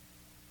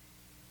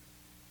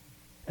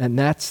 And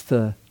that's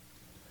the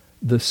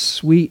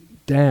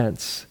sweet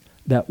dance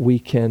that we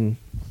can,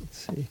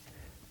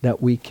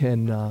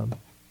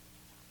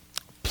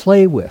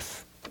 play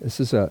with. This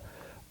is a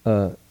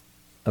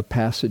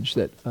passage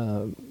that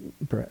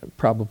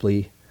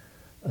probably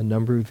a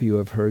number of you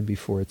have heard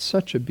before. It's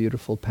such a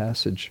beautiful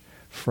passage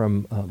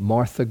from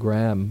Martha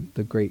Graham,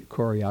 the great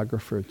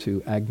choreographer,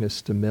 to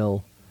Agnes de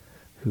Mille,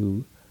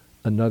 who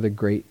another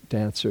great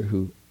dancer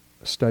who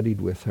studied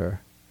with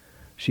her.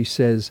 She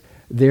says,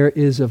 there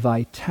is a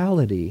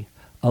vitality,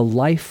 a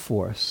life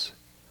force,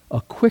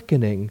 a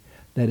quickening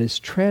that is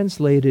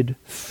translated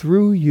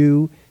through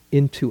you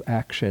into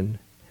action.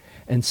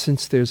 And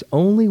since there's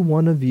only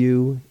one of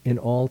you in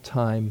all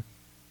time,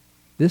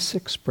 this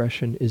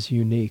expression is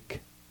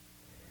unique.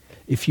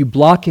 If you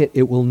block it,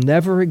 it will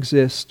never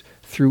exist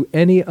through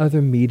any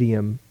other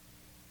medium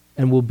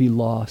and will be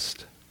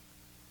lost.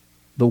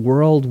 The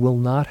world will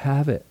not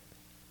have it.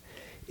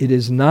 It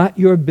is not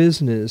your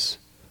business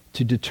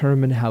to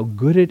determine how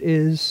good it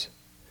is,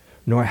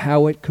 nor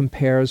how it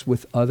compares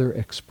with other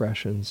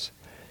expressions.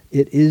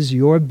 It is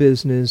your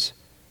business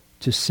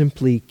to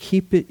simply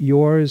keep it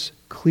yours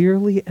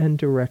clearly and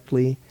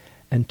directly,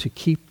 and to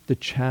keep the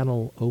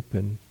channel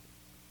open.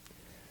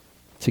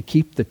 To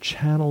keep the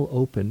channel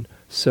open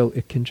so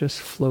it can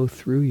just flow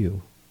through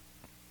you.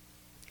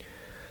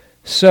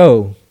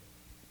 So,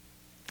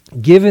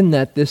 given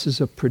that this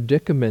is a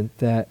predicament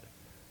that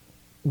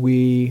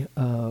we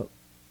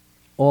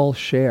all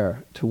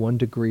share to one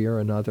degree or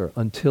another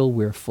until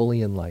we're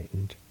fully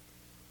enlightened,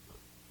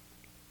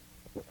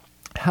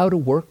 how to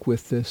work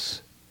with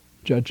this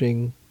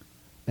judging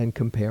and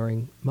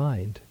comparing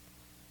mind.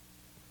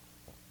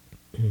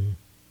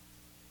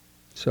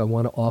 So I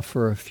want to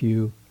offer a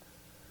few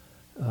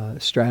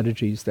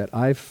strategies that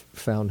I've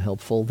found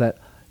helpful that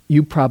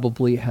you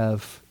probably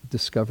have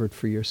discovered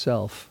for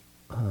yourself.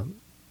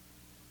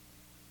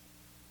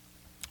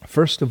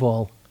 First of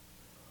all,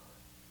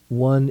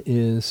 one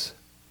is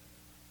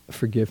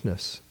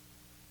forgiveness.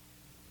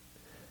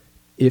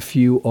 If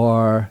you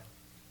are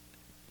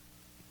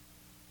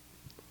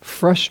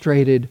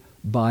frustrated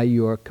by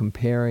your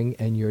comparing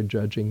and your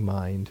judging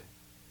mind,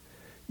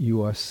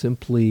 you are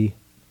simply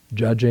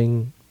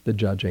judging the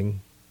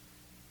judging.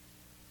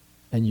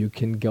 And you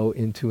can go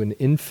into an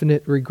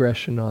infinite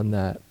regression on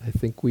that. I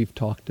think we've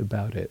talked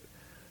about it.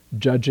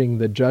 Judging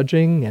the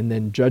judging, and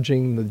then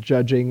judging the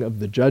judging of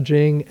the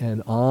judging,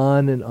 and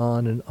on and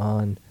on and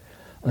on,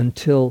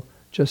 until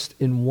just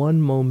in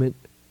one moment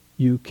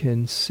you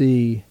can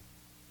see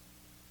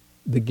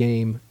the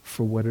game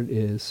for what it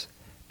is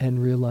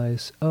and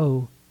realize,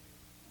 oh,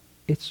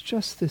 it's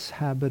just this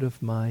habit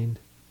of mind.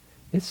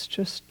 It's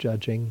just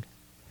judging.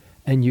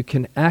 And you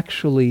can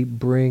actually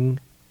bring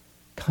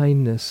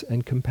kindness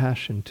and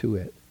compassion to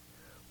it.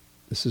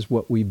 This is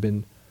what we've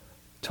been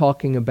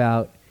talking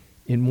about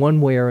in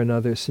one way or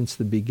another since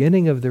the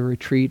beginning of the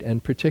retreat,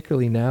 and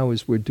particularly now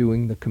as we're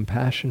doing the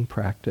compassion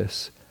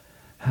practice,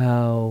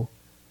 how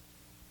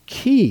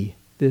key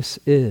this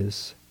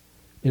is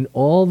in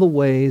all the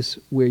ways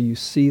where you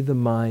see the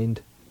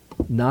mind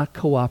not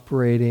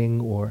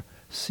cooperating or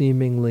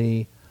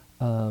seemingly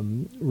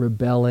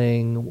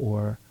rebelling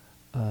or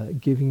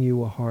giving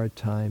you a hard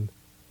time.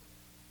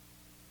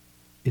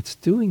 It's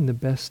doing the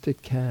best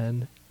it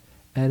can,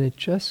 and it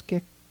just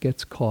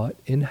gets caught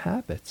in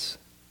habits.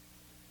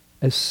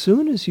 As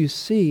soon as you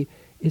see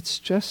it's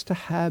just a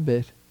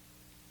habit,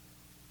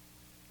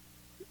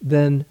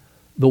 then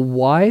the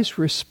wise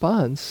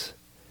response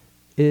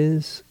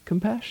is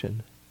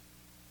compassion.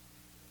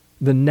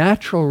 The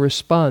natural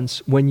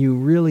response, when you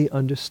really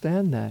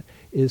understand that,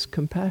 is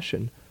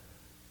compassion.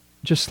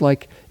 Just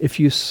like if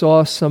you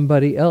saw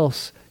somebody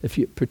else,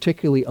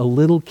 particularly a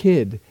little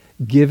kid,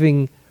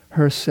 giving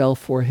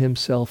herself or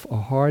himself a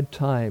hard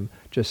time,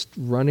 just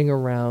running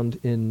around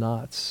in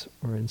knots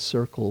or in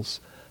circles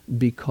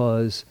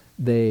because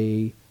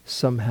they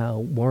somehow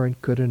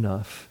weren't good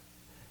enough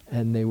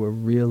and they were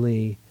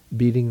really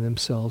beating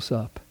themselves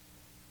up.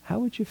 How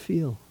would you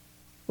feel?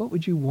 What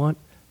would you want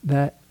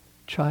that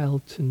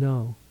child to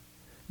know?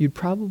 You'd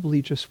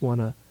probably just want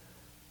to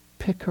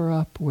pick her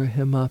up or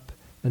him up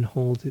and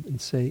hold it and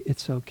say,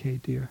 it's okay,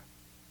 dear.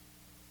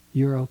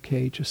 You're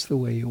okay just the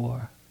way you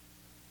are.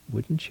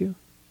 Wouldn't you?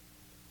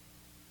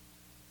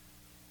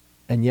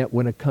 And yet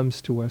when it comes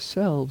to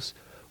ourselves,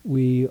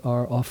 we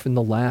are often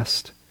the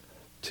last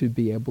to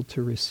be able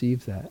to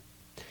receive that.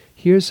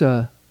 Here's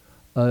a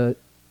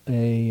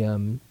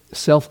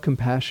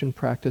self-compassion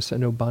practice. I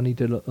know Bonnie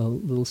did a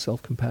little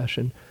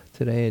self-compassion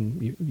today,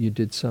 and you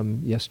did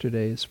some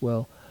yesterday as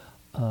well.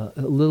 A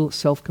little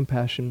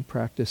self-compassion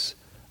practice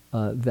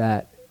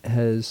that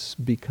has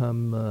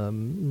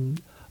become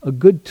a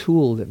good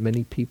tool that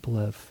many people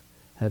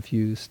have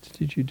used.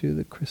 Did you do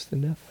the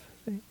Kristen Neff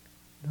thing?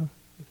 No?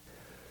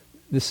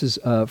 This is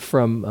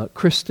from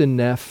Kristen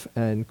Neff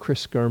and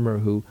Chris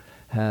Germer, who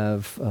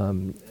have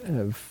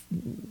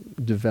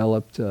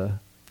developed a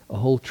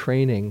whole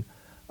training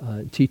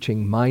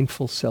teaching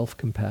mindful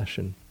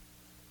self-compassion.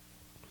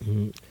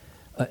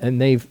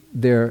 And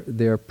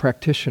they're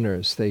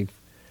practitioners. They've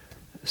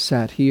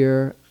sat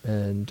here,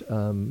 and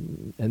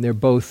they're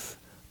both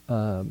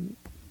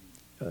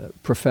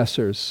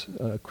professors.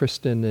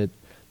 Kristen at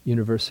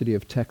University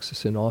of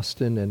Texas in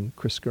Austin, and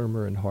Chris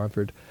Germer in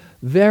Harvard.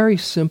 Very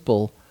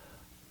simple,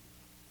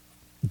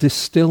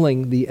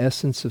 distilling the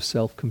essence of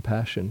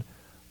self-compassion.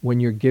 When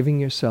you're giving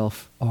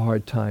yourself a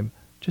hard time,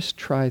 just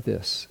try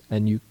this,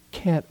 and you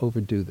can't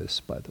overdo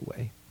this, by the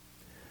way.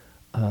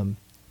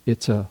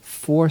 It's a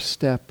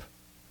 4-step,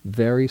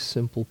 very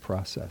simple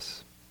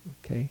process.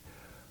 Okay?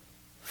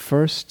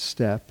 First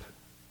step,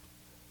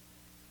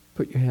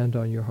 put your hand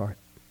on your heart,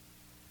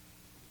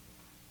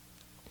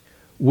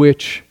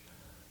 which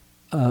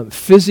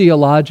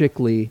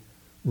physiologically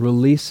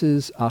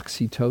releases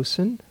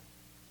oxytocin,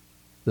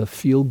 the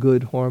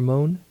feel-good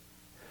hormone,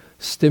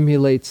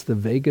 stimulates the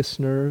vagus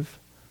nerve,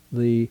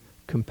 the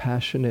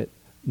compassionate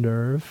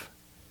nerve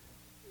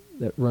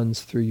that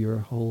runs through your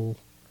whole,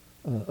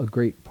 a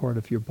great part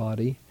of your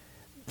body.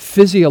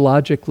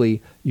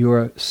 Physiologically,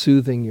 you're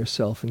soothing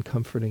yourself and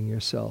comforting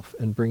yourself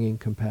and bringing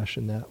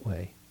compassion that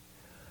way.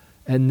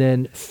 And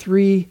then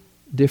 3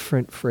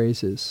 different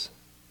phrases.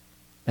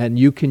 And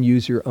you can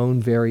use your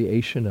own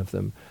variation of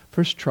them.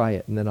 First try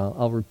it, and then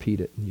I'll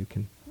repeat it, and you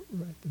can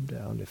write them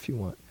down if you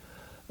want.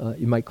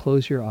 You might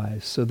close your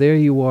eyes. So there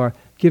you are,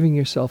 giving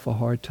yourself a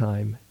hard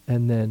time,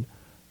 and then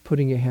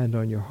putting your hand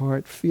on your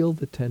heart. Feel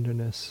the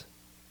tenderness.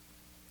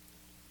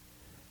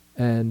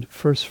 And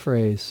first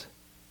phrase,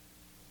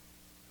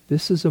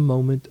 this is a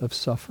moment of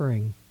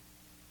suffering.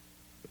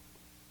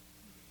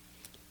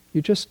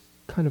 You're just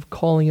kind of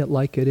calling it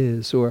like it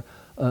is, or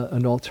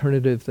an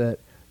alternative that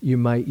you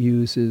might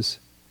use is,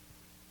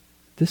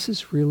 this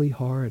is really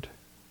hard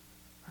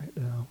right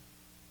now.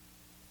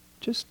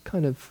 Just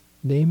kind of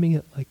naming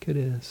it like it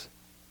is.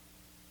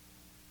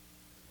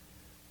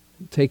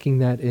 Taking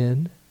that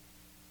in.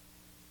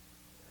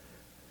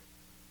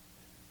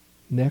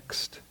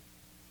 Next,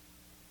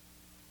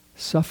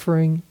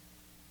 suffering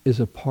is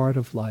a part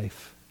of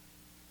life.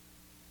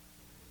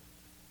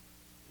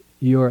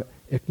 You're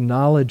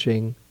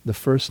acknowledging the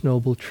First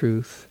Noble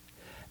Truth,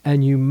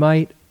 and you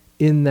might,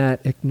 in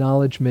that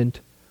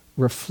acknowledgement,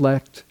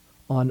 reflect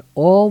on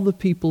all the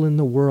people in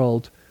the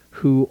world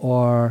who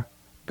are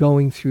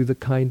going through the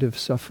kind of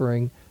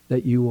suffering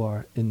that you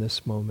are in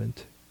this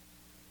moment.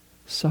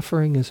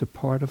 Suffering is a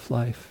part of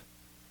life.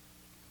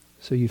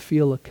 So you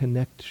feel a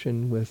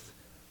connection with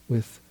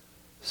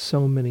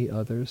so many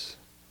others.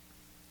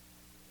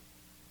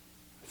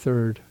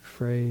 Third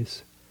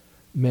phrase,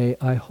 may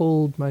I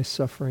hold my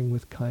suffering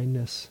with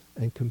kindness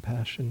and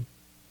compassion.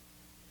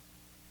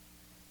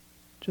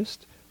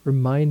 Just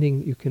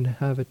reminding you can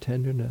have a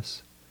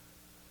tenderness.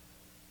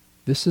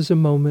 This is a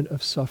moment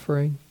of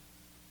suffering.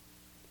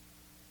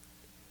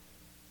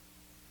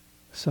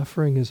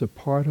 Suffering is a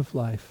part of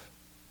life.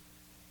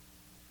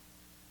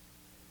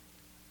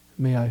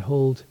 May I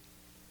hold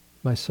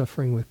my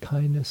suffering with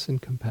kindness and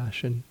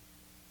compassion.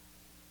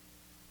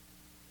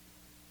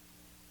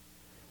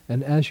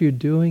 And as you're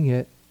doing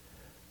it,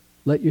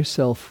 let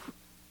yourself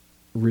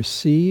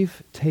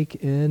receive, take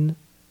in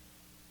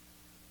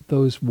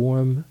those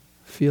warm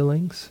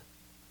feelings.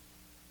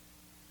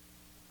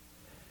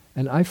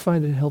 And I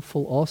find it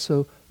helpful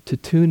also to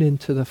tune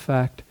into the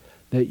fact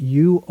that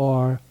you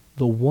are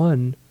the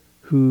one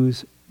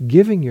who's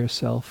giving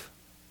yourself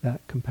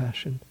that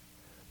compassion.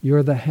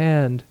 You're the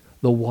hand,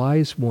 the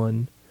wise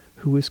one,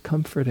 who is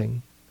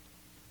comforting.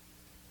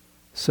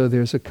 So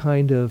there's a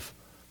kind of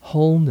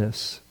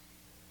wholeness,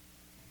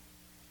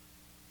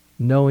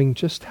 knowing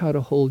just how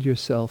to hold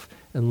yourself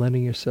and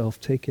letting yourself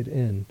take it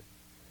in.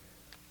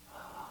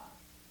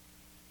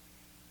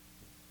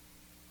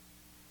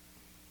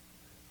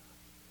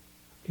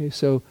 Okay,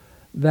 so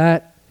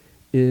that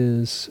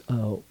is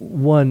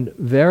one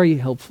very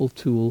helpful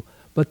tool,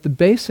 but the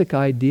basic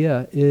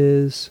idea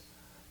is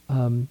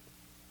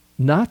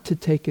not to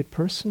take it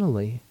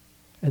personally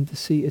and to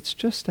see it's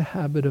just a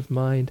habit of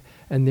mind,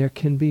 and there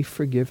can be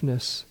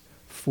forgiveness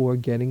for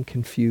getting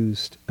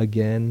confused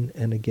again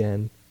and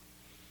again.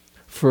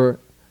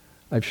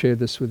 I've shared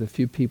this with a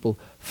few people,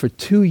 for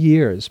 2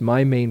 years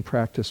my main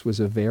practice was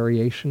a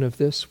variation of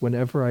this.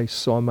 Whenever I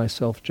saw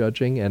myself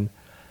judging, and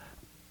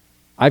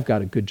I've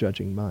got a good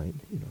judging mind,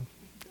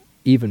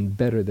 even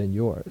better than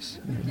yours.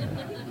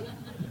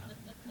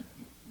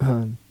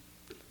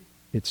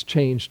 It's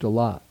changed a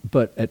lot.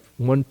 But at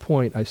one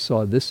point I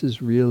saw this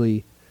is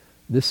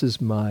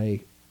my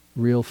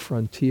real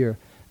frontier.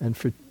 And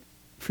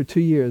for 2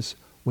 years,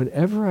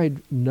 whenever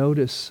I'd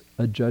notice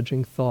a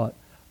judging thought,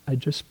 I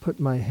just put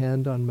my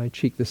hand on my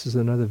cheek. This is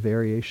another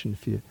variation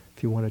if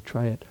you want to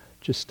try it.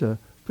 Just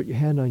put your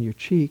hand on your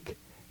cheek,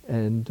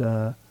 and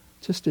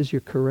just as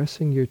you're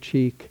caressing your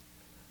cheek,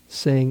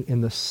 saying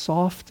in the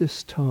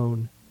softest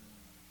tone,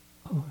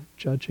 oh,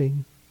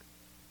 judging,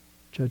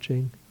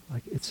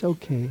 like it's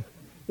okay.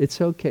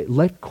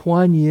 Let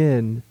Kuan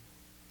Yin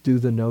do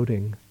the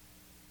noting.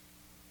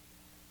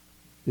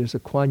 There's a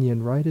Kuan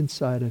Yin right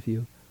inside of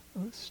you.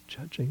 Oh, it's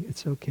judging.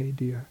 It's okay,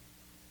 dear.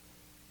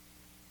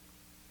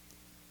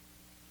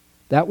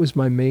 That was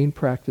my main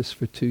practice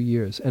for 2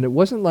 years. And it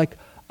wasn't like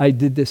I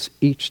did this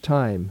each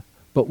time,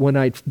 but when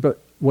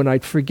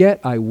I'd forget,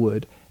 I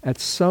would. At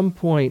some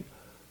point,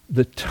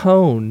 the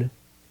tone,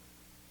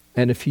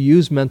 and if you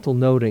use mental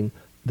noting,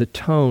 the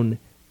tone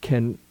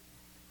can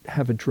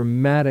have a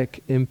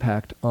dramatic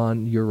impact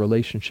on your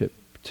relationship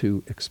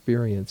to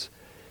experience.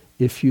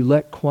 If you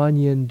let Kuan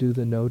Yin do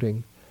the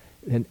noting,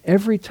 and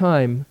every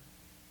time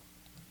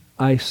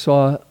I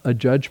saw a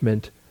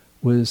judgment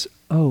was,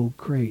 oh,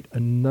 great,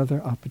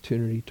 another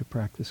opportunity to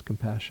practice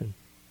compassion.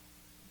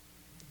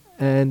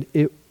 And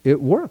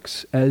it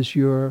works as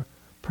you're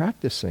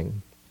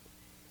practicing.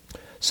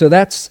 So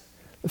that's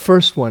the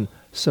first one,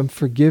 some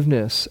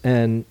forgiveness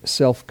and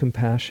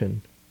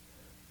self-compassion.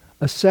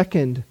 A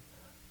second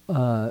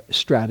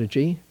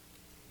strategy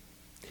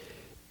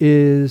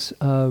is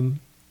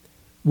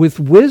with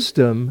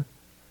wisdom,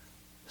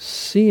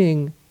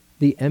 seeing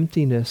the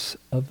emptiness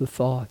of the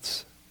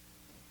thoughts.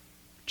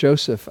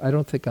 Joseph, I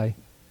don't think I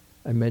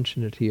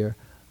mentioned it here.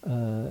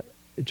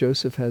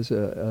 Joseph has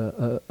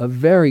a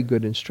very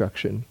good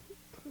instruction.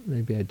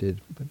 Maybe I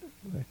did, but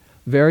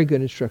very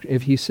good instruction.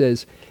 If he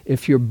says,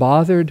 if you're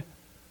bothered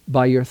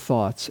by your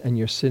thoughts and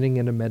you're sitting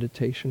in a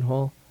meditation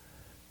hall,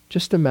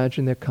 just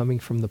imagine they're coming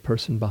from the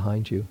person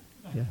behind you.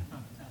 Yeah.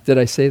 Did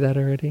I say that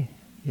already?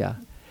 Yeah.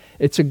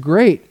 It's a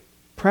great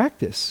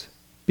practice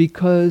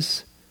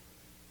because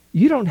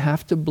you don't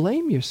have to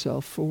blame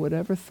yourself for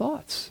whatever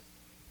thoughts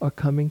are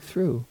coming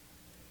through.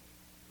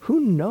 Who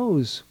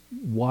knows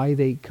why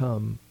they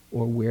come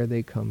or where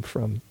they come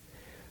from?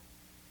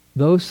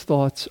 Those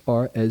thoughts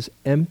are as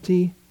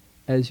empty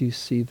as you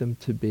see them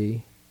to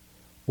be,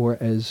 or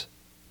as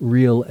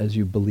real as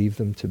you believe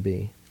them to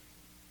be.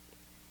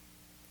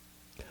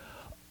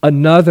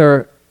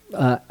 Another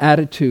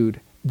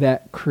attitude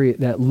that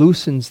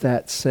loosens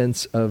that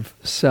sense of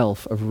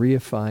self, of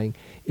reifying,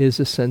 is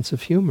a sense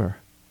of humor.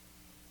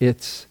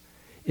 It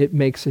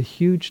makes a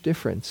huge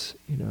difference.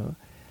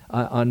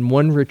 On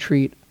one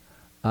retreat,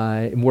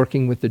 I'm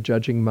working with the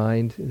judging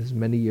mind. This is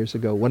many years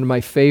ago. One of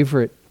my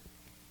favorite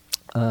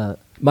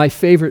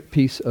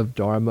piece of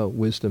Dharma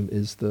wisdom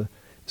is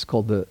it's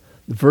called the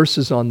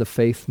Verses on the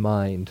Faith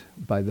Mind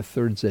by the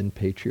third Zen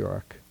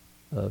patriarch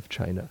of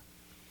China,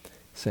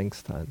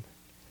 Sengstan.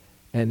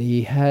 And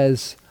he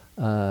has,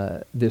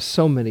 there's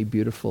so many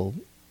beautiful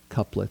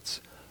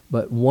couplets,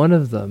 but one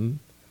of them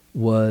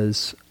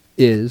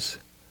is,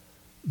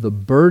 the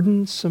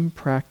burdensome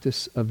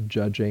practice of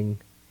judging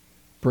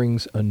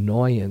brings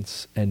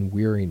annoyance and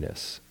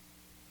weariness.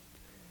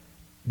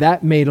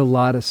 That made a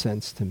lot of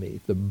sense to me.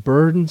 The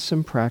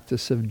burdensome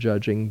practice of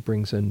judging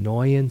brings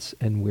annoyance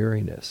and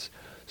weariness.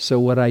 So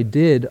what I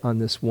did on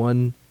this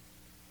one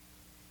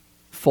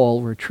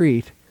fall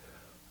retreat,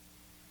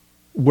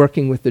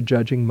 working with the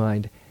judging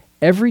mind,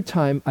 every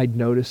time I'd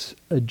notice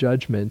a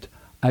judgment,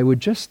 I would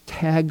just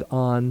tag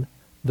on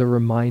the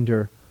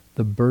reminder,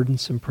 the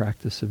burdensome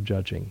practice of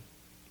judging.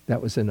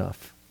 That was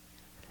enough.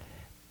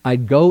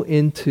 I'd go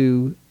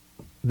into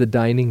the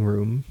dining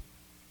room,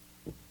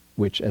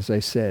 which, as I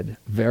said,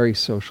 very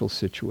social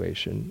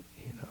situation.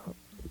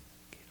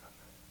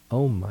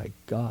 Oh my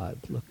God,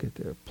 look at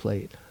their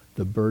plate.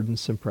 The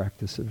burdensome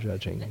practice of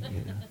judging.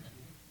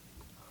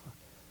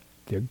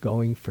 They're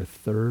going for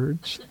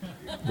thirds.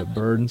 The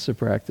burdensome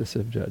practice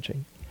of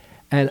judging.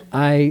 And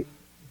I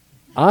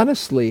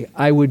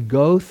would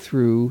go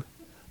through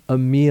a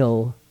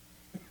meal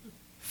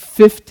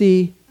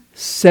 50,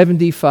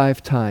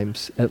 75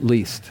 times at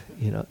least,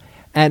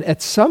 And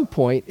at some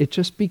point, it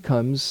just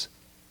becomes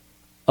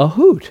a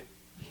hoot,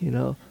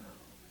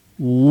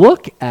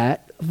 Look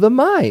at the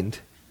mind.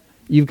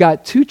 You've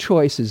got two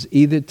choices,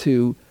 either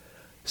to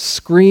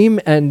scream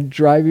and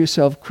drive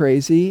yourself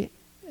crazy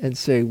and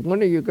say,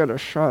 when are you going to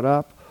shut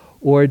up?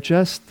 Or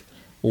just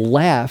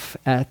laugh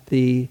at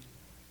the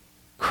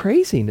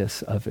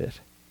craziness of it.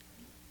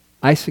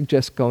 I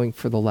suggest going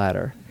for the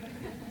latter.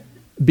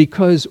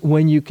 Because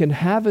when you can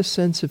have a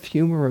sense of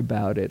humor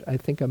about it, I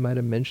think I might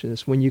have mentioned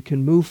this, when you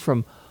can move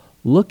from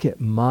look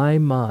at my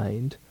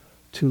mind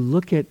to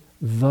look at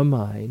the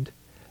mind,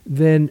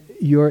 then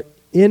you're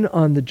in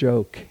on the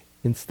joke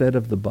instead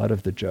of the butt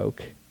of the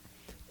joke.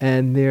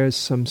 And there's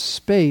some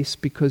space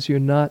because you're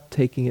not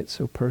taking it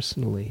so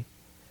personally.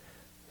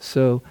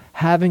 So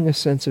having a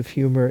sense of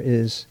humor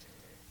is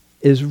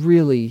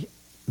really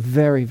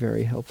very,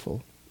 very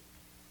helpful.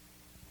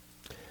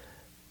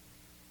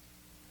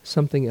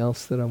 Something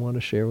else that I want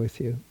to share with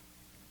you.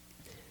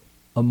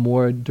 A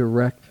more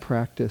direct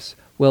practice.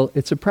 Well,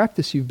 it's a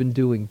practice you've been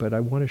doing, but I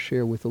want to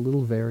share with a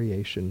little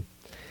variation.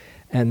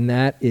 And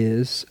that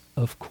is,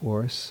 of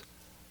course,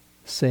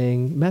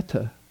 saying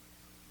metta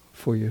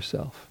for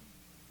yourself.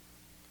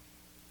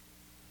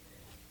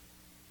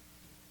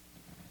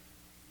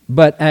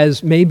 But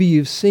as maybe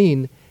you've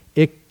seen,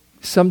 it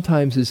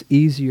sometimes is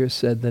easier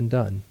said than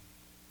done.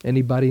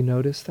 Anybody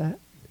notice that?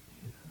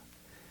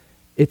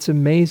 It's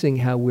amazing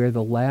how we're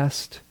the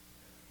last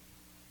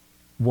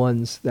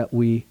ones that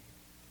we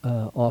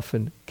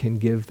often can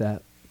give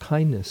that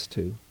kindness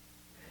to.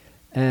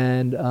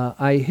 And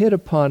I hit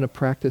upon a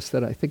practice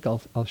that I think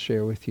I'll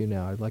share with you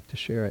now. I'd like to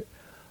share it.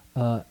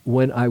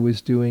 When I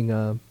was doing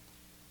a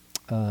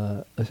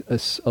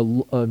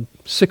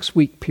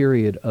 6-week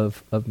period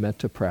of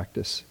metta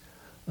practice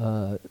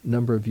a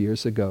number of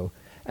years ago.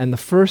 And the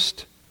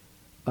first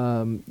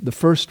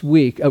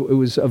week, it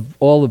was of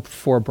all of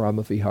 4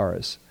 Brahma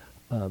Viharas,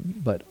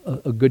 but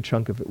a good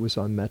chunk of it was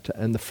on metta.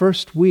 And the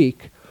first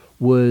week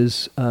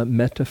was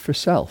metta for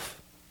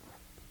self.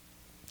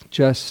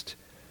 Just,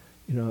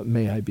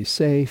 may I be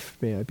safe,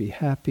 may I be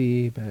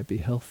happy, may I be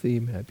healthy,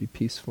 may I be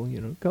peaceful,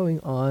 going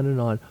on and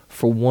on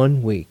for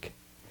 1 week.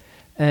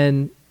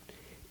 And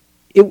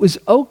it was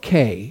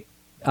okay.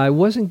 I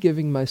wasn't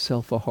giving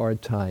myself a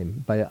hard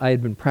time. I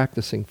had been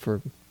practicing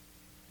for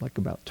like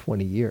about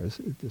 20 years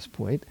at this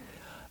point.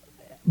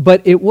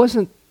 But it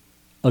wasn't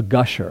a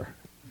gusher,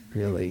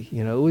 really.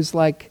 It was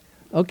like,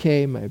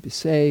 okay, might be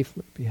safe,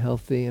 might be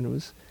healthy, and it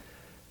was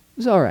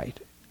all right.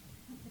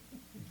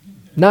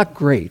 Not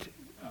great,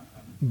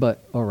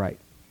 but all right.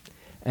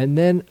 And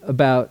then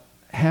about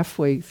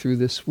halfway through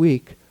this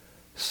week,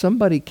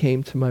 somebody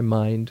came to my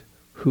mind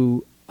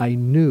who I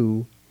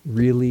knew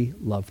really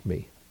loved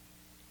me.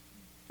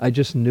 I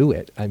just knew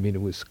it.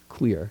 It was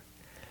clear.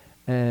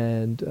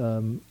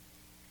 And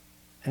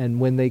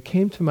when they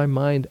came to my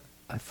mind,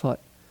 I thought,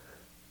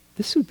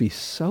 this would be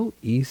so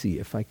easy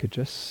if I could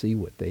just see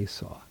what they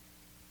saw.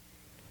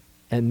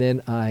 And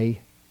then I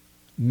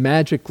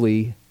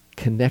magically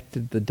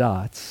connected the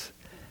dots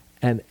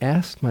and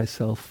asked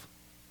myself,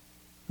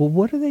 well,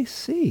 what do they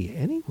see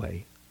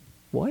anyway?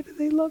 Why do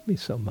they love me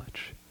so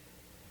much?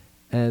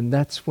 And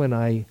that's when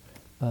I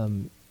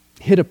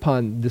hit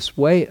upon this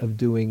way of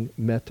doing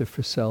metta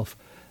for self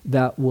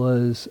that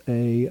was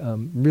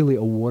really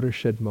a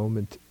watershed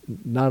moment,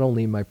 not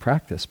only in my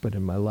practice, but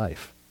in my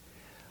life.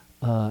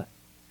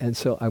 And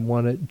so I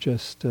want to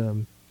just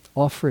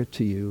offer it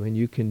to you, and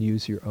you can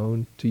use your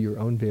own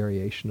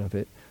variation of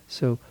it.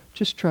 So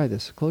just try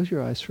this. Close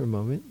your eyes for a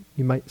moment.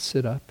 You might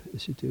sit up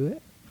as you do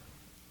it.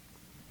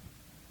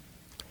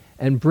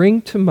 And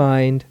bring to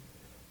mind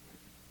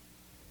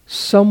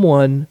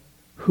someone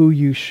who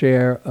you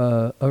share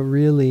a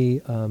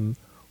really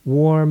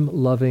warm,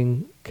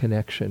 loving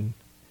connection.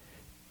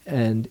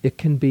 And it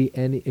can be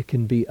it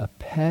can be a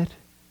pet,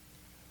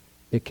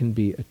 it can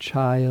be a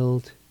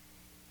child,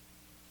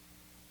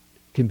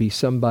 it can be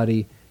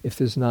somebody, if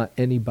there's not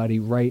anybody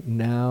right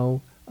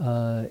now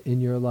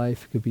in your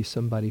life, it could be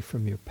somebody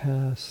from your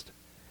past.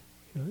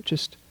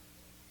 Just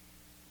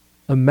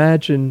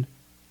imagine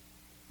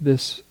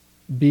this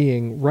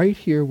being right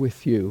here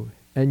with you,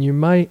 and you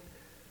might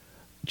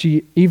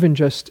even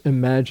just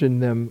imagine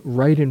them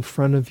right in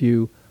front of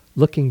you,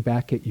 looking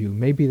back at you.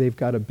 Maybe they've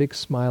got a big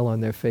smile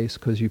on their face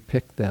because you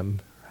picked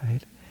them,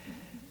 right?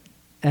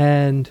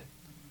 And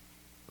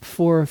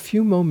for a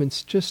few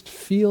moments, just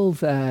feel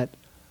that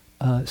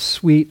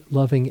sweet,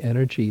 loving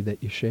energy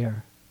that you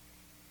share.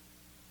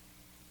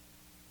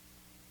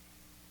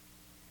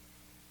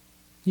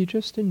 You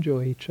just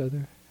enjoy each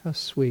other. How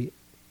sweet.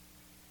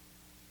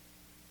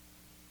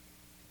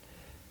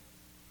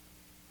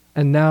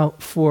 And now,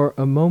 for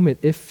a moment,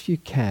 if you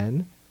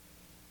can,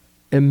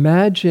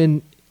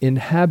 imagine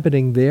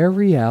inhabiting their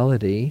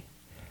reality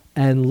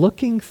and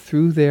looking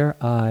through their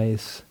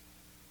eyes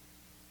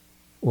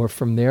or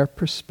from their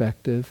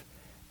perspective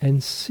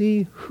and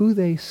see who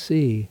they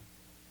see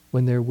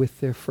when they're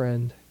with their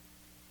friend.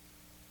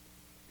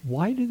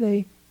 Why do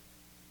they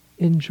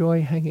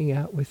enjoy hanging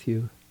out with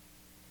you?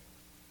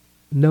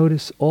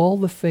 Notice all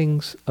the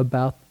things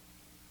about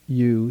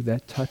you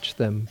that touch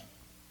them.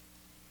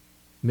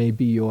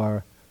 Maybe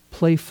your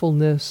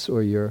playfulness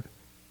or your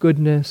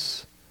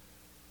goodness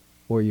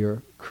or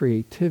your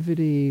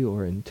creativity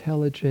or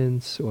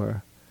intelligence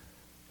or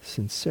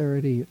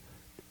sincerity.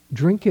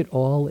 Drink it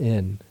all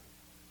in.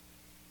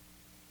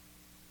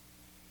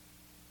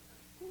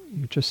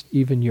 Just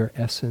even your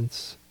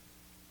essence.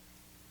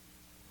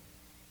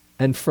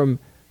 And from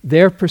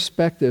their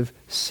perspective,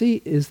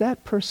 see, is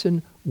that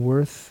person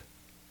worth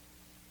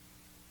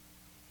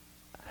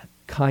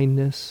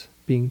kindness,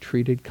 being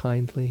treated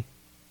kindly?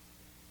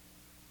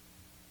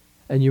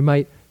 And you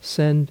might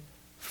send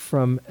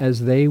from,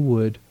 as they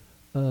would,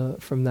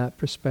 from that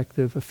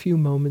perspective, a few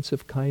moments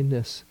of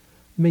kindness.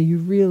 May you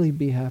really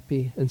be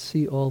happy and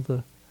see all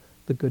the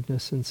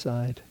goodness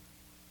inside.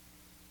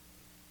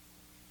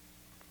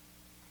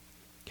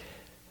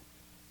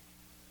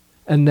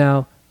 And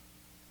now,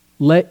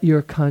 let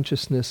your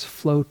consciousness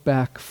float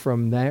back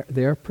from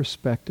their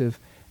perspective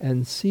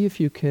and see if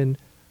you can,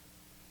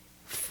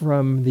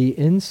 from the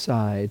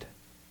inside,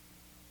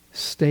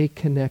 stay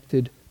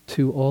connected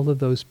to all of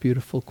those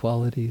beautiful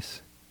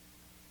qualities.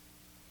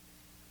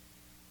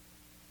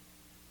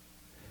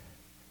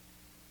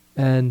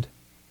 And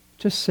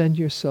just send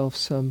yourself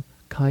some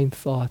kind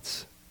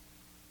thoughts.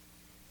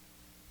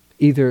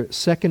 Either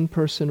second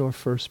person or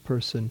first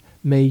person.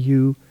 May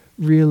you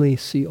really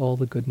see all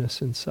the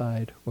goodness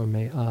inside, or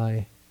may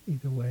I,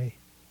 either way.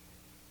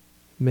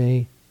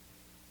 May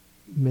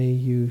may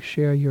you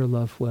share your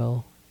love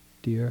well,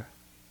 dear.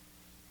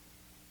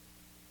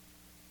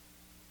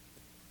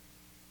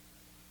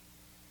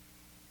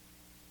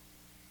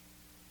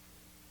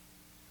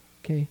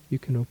 Okay, you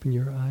can open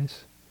your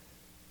eyes.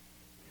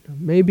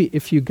 Maybe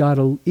if you got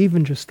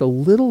even just a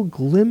little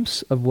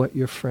glimpse of what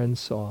your friend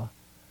saw,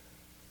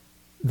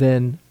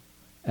 then,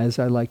 as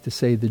I like to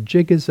say, the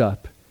jig is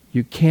up.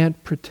 You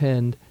can't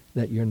pretend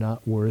that you're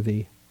not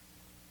worthy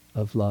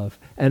of love.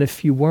 And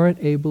if you weren't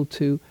able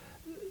to,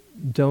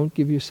 don't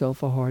give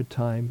yourself a hard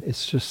time.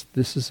 It's just,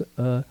 this is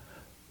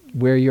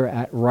where you're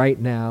at right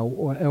now,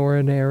 or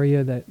an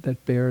area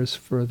that bears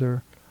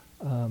further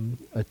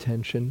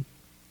attention.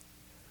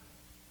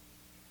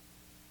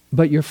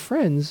 But your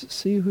friends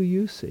see who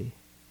you see.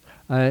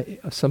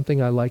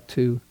 Something I like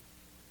to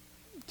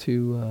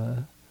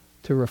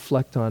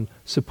reflect on.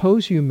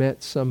 Suppose you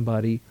met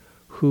somebody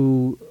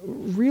who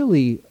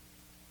really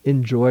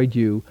enjoyed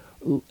you,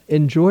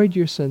 enjoyed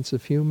your sense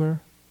of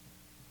humor,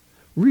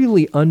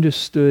 really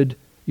understood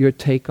your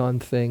take on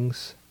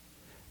things,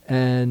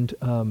 and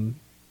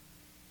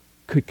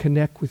could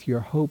connect with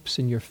your hopes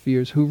and your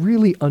fears, who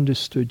really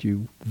understood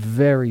you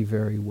very,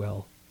 very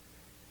well.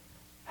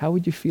 How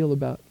would you feel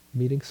about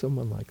meeting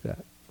someone like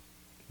that?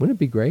 Wouldn't it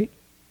be great?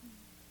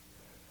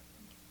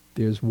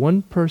 There's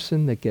one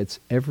person that gets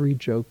every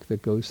joke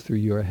that goes through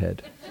your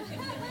head.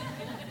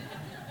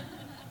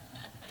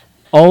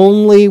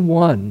 Only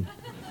one.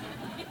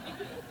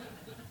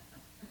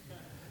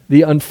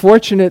 The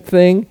unfortunate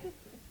thing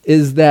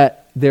is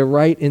that they're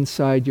right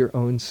inside your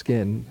own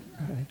skin.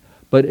 Right?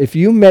 But if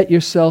you met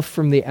yourself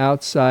from the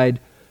outside,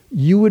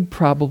 you would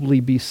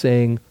probably be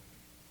saying,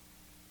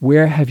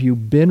 "Where have you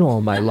been all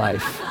my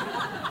life?"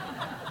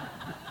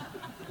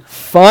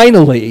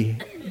 Finally,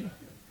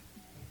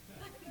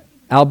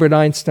 Albert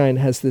Einstein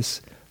has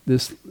this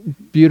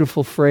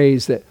beautiful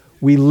phrase that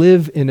we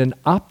live in an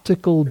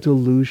optical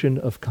delusion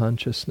of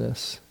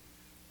consciousness.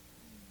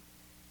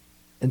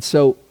 And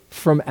so,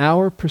 from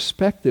our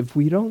perspective,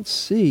 we don't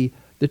see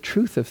the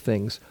truth of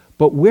things,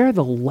 but we're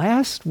the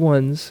last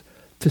ones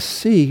to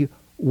see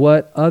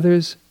what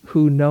others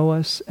who know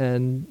us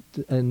and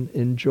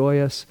enjoy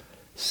us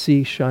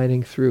see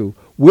shining through.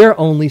 We're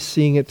only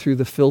seeing it through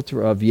the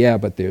filter of, yeah,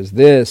 but there's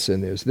this,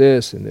 and there's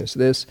this, and there's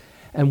this,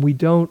 and we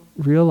don't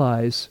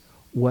realize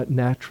what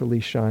naturally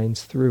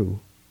shines through.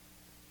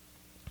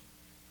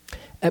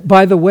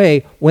 By the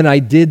way, when I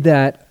did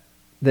that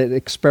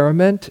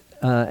experiment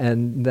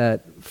and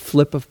that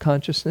flip of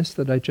consciousness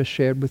that I just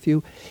shared with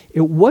you,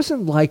 it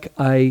wasn't like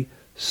I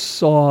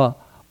saw,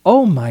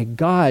 "Oh my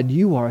God,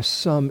 you are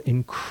some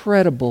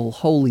incredible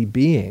holy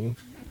being."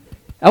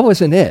 That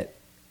wasn't it.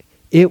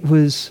 It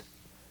was,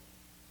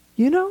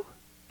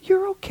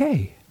 you're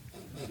okay.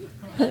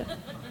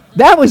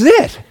 That was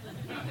it.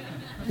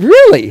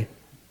 Really.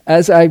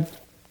 As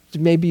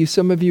maybe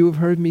some of you have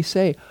heard me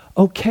say,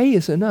 okay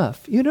is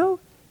enough. You're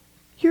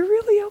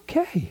really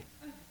okay.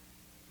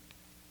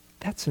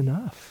 That's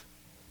enough.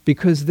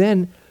 Because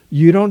then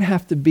you don't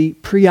have to be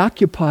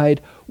preoccupied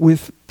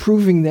with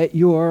proving that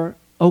you're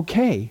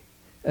okay.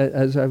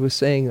 As I was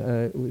saying,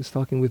 I was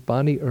talking with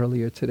Bonnie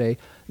earlier today,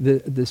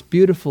 this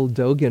beautiful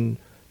Dogen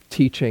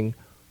teaching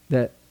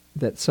that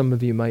some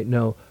of you might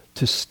know.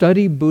 To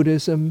study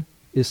Buddhism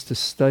is to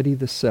study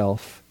the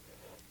self.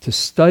 To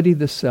study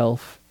the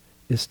self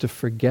is to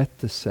forget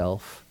the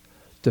self.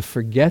 To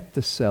forget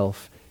the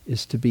self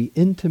is to be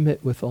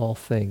intimate with all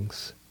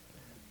things.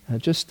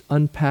 Just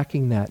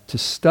unpacking that. To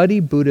study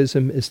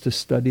Buddhism is to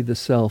study the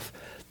self.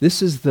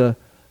 This is the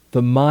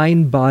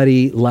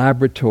mind-body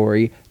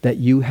laboratory that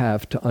you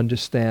have to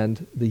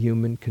understand the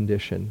human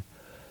condition.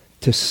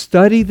 To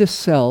study the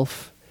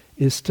self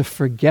is to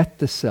forget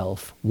the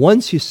self.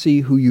 Once you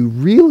see who you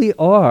really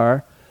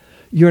are,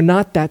 you're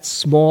not that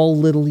small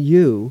little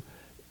you.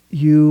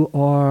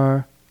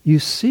 You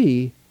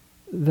see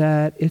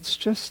that it's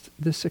just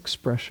this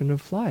expression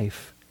of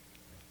life.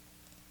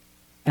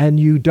 And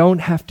you don't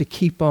have to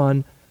keep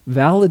on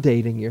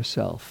validating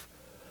yourself.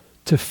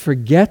 To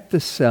forget the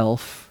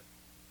self,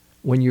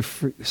 when you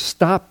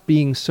stop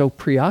being so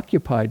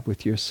preoccupied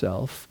with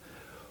yourself,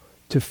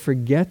 to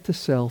forget the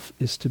self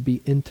is to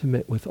be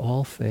intimate with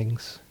all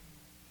things.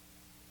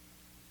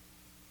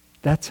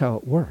 That's how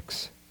it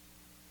works.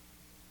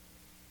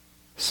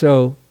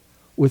 So,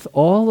 with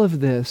all of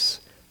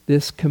this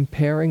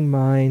comparing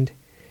mind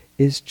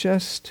is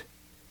just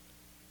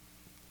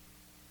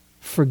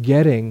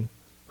forgetting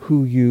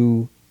who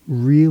you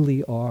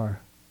really are.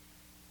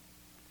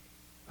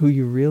 Who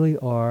you really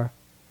are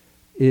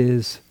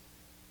is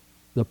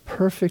the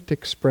perfect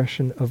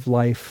expression of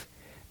life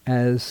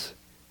as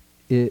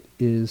it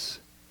is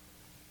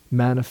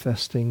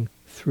manifesting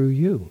through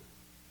you.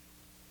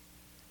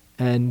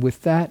 And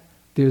with that,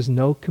 there's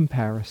no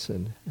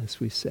comparison, as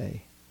we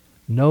say.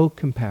 No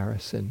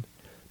comparison.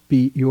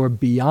 You're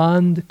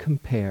beyond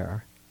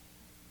compare.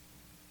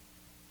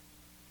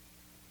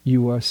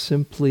 You are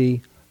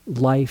simply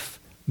life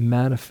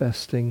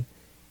manifesting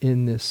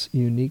in this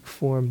unique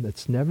form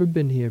that's never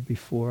been here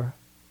before,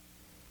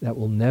 that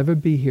will never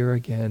be here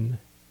again.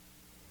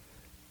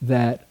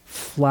 that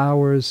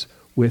flowers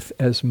with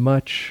as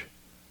much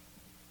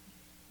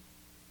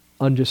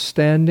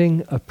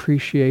understanding,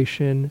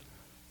 appreciation,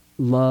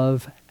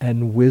 love,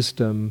 and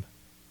wisdom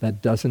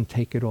that doesn't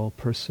take it all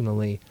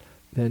personally,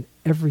 then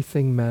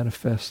everything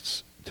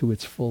manifests to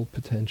its full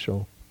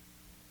potential.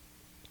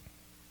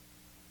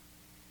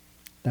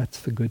 That's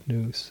the good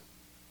news.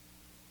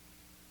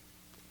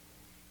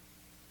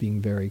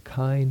 Being very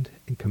kind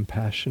and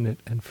compassionate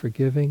and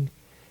forgiving,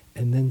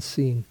 and then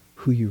seeing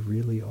who you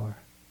really are.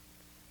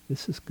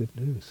 This is good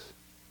news.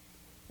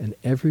 And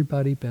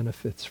everybody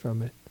benefits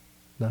from it,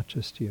 not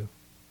just you.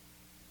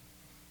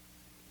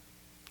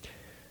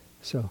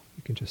 So,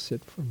 you can just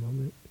sit for a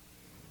moment.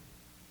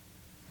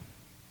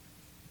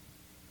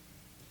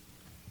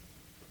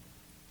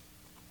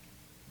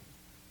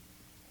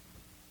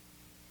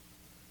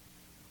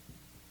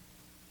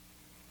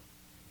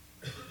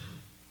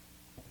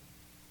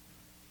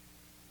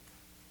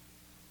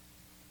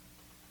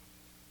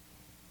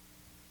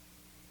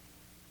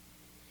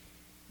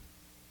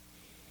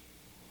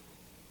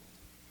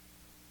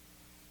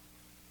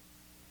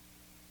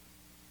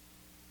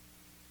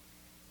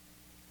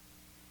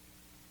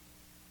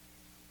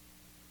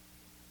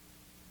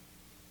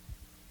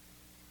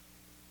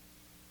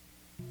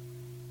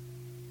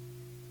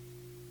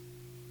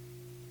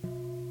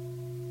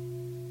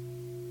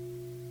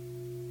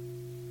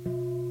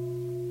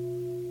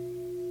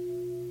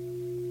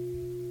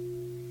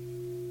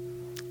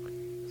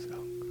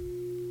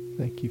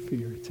 Thank you for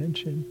your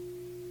attention.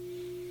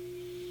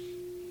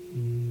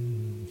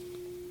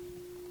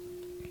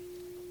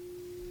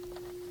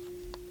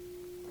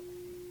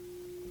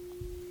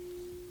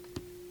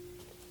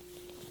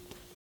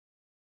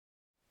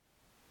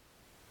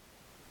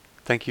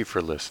 Thank you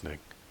for listening.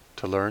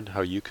 To learn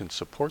how you can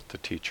support the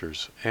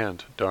teachers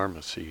and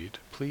Dharma Seed,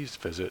 please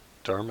visit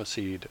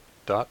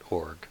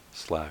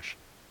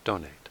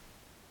dharmaseed.org/donate.